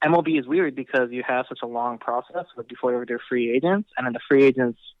 MLB is weird because you have such a long process before they're free agents. And then the free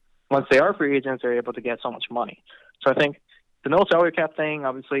agents, once they are free agents, they're able to get so much money. So I think the no salary cap thing,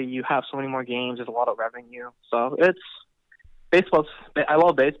 obviously you have so many more games. There's a lot of revenue. So I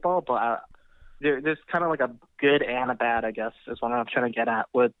love baseball, but there's kind of like a good and a bad, I guess, is what I'm trying to get at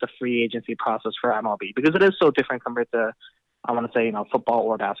with the free agency process for MLB, because it is so different compared to, I want to say, football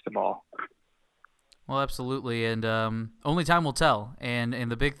or basketball. Well, absolutely, and only time will tell.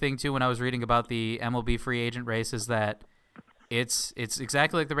 And the big thing, too, when I was reading about the MLB free agent race is that it's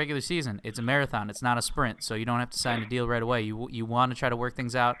exactly like the regular season. It's a marathon. It's not a sprint, so you don't have to sign a deal right away. You want to try to work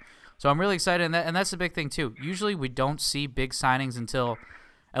things out. So I'm really excited, and that's the big thing, too. Usually we don't see big signings until,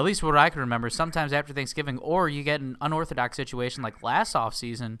 at least what I can remember, sometimes after Thanksgiving, or you get an unorthodox situation like last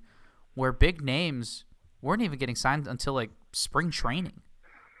offseason where big names weren't even getting signed until like spring training.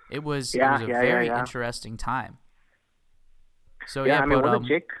 It was a very interesting time. So I mean,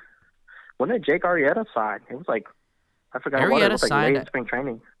 when did Jake Arrieta sign? It was like, I forgot what it was, like late spring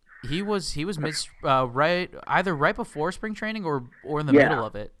training. He was either right before spring training or in the middle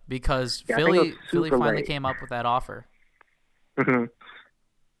of it, because Philly finally came up with that offer. Mm-hmm.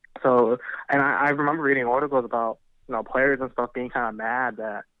 So, and I remember reading articles about players and stuff being kind of mad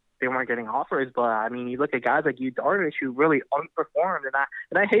that they weren't getting offers. But I mean, you look at guys like Yu Darvish who really underperformed,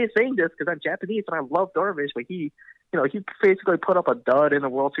 and I hate saying this because I'm Japanese and I love Darvish, but he basically put up a dud in the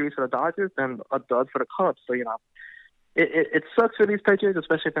World Series for the Dodgers and a dud for the Cubs. So it sucks for these pitchers,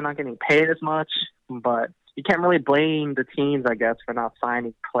 especially if they're not getting paid as much. But you can't really blame the teams, I guess, for not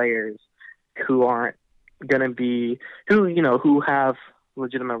signing players who aren't going to be who have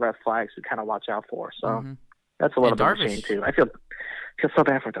legitimate red flags to kind of watch out for. So that's a little bit of a shame too. I feel so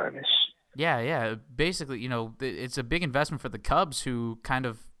bad for Darvish. Yeah. Basically, it's a big investment for the Cubs, who kind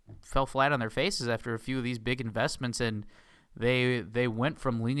of fell flat on their faces after a few of these big investments, and they went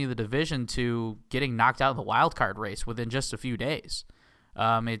from leading the division to getting knocked out of the wild card race within just a few days.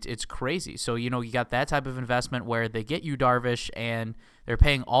 It's crazy. So you got that type of investment where they get you Darvish, and they're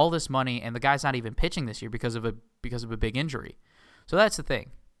paying all this money, and the guy's not even pitching this year because of a big injury. So that's the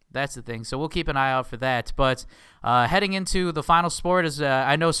thing. So we'll keep an eye out for that. But heading into the final sport is,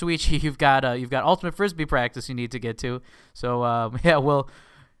 I know, Souichi, you've got ultimate frisbee practice you need to get to. So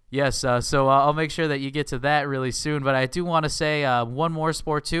so I'll make sure that you get to that really soon. But I do want to say one more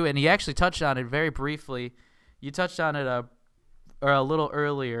sport too, and he actually touched on it very briefly. You touched on it a little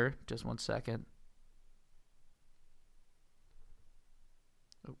earlier. Just 1 second.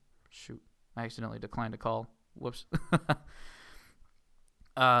 Oh shoot! I accidentally declined a call. Whoops.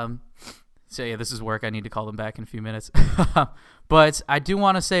 So yeah, this is work. I need to call them back in a few minutes. But I do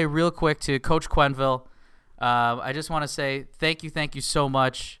want to say real quick to Coach Quenneville, I just want to say thank you so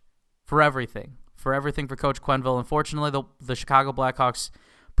much for everything for Coach Quenneville. Unfortunately, the Chicago Blackhawks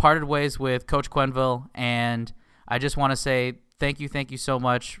parted ways with Coach Quenneville, and I just want to say thank you so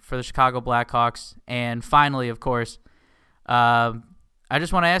much for the Chicago Blackhawks. And finally, of course, I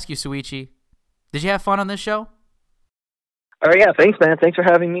just want to ask you, Souichi, did you have fun on this show? Yeah, thanks, man. Thanks for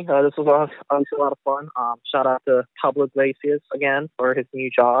having me. This was obviously a lot of fun. Shout out to Pablo Iglesias again for his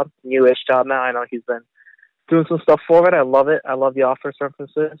newish job now. I know he's been doing some stuff for it. I love it. I love the offers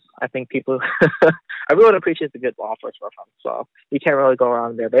references. I think people, everyone appreciates the good offers reference, so you can't really go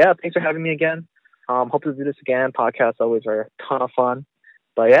around there. But yeah, thanks for having me again. Hope to do this again. Podcasts always are a ton of fun.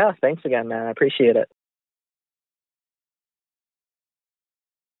 But yeah, thanks again, man. I appreciate it.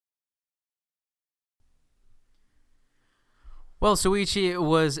 Well, Souichi, it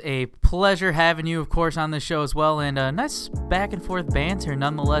was a pleasure having you, of course, on this show as well, and nice back and forth banter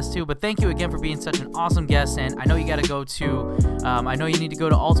nonetheless, too. But thank you again for being such an awesome guest, and I know you got to go to, I know you need to go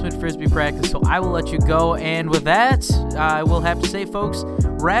to Ultimate Frisbee practice, so I will let you go. And with that, I will have to say, folks,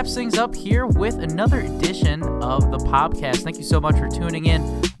 wraps things up here with another edition of the podcast. Thank you so much for tuning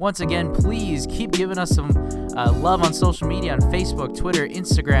in. Once again, please keep giving us some love on social media, on Facebook, Twitter,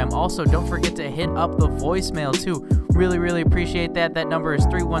 Instagram. Also, don't forget to hit up the voicemail, too. Really, really appreciate that. That number is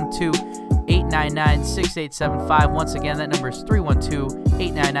 312-899-6875. Once again, that number is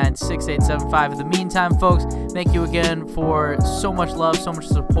 312-899-6875. In the meantime, folks, thank you again for so much love, so much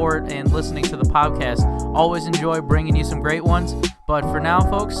support, and listening to the podcast. Always enjoy bringing you some great ones. But for now,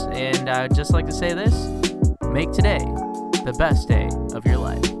 folks, and I'd just like to say this, make today the best day of your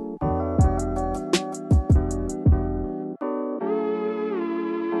life.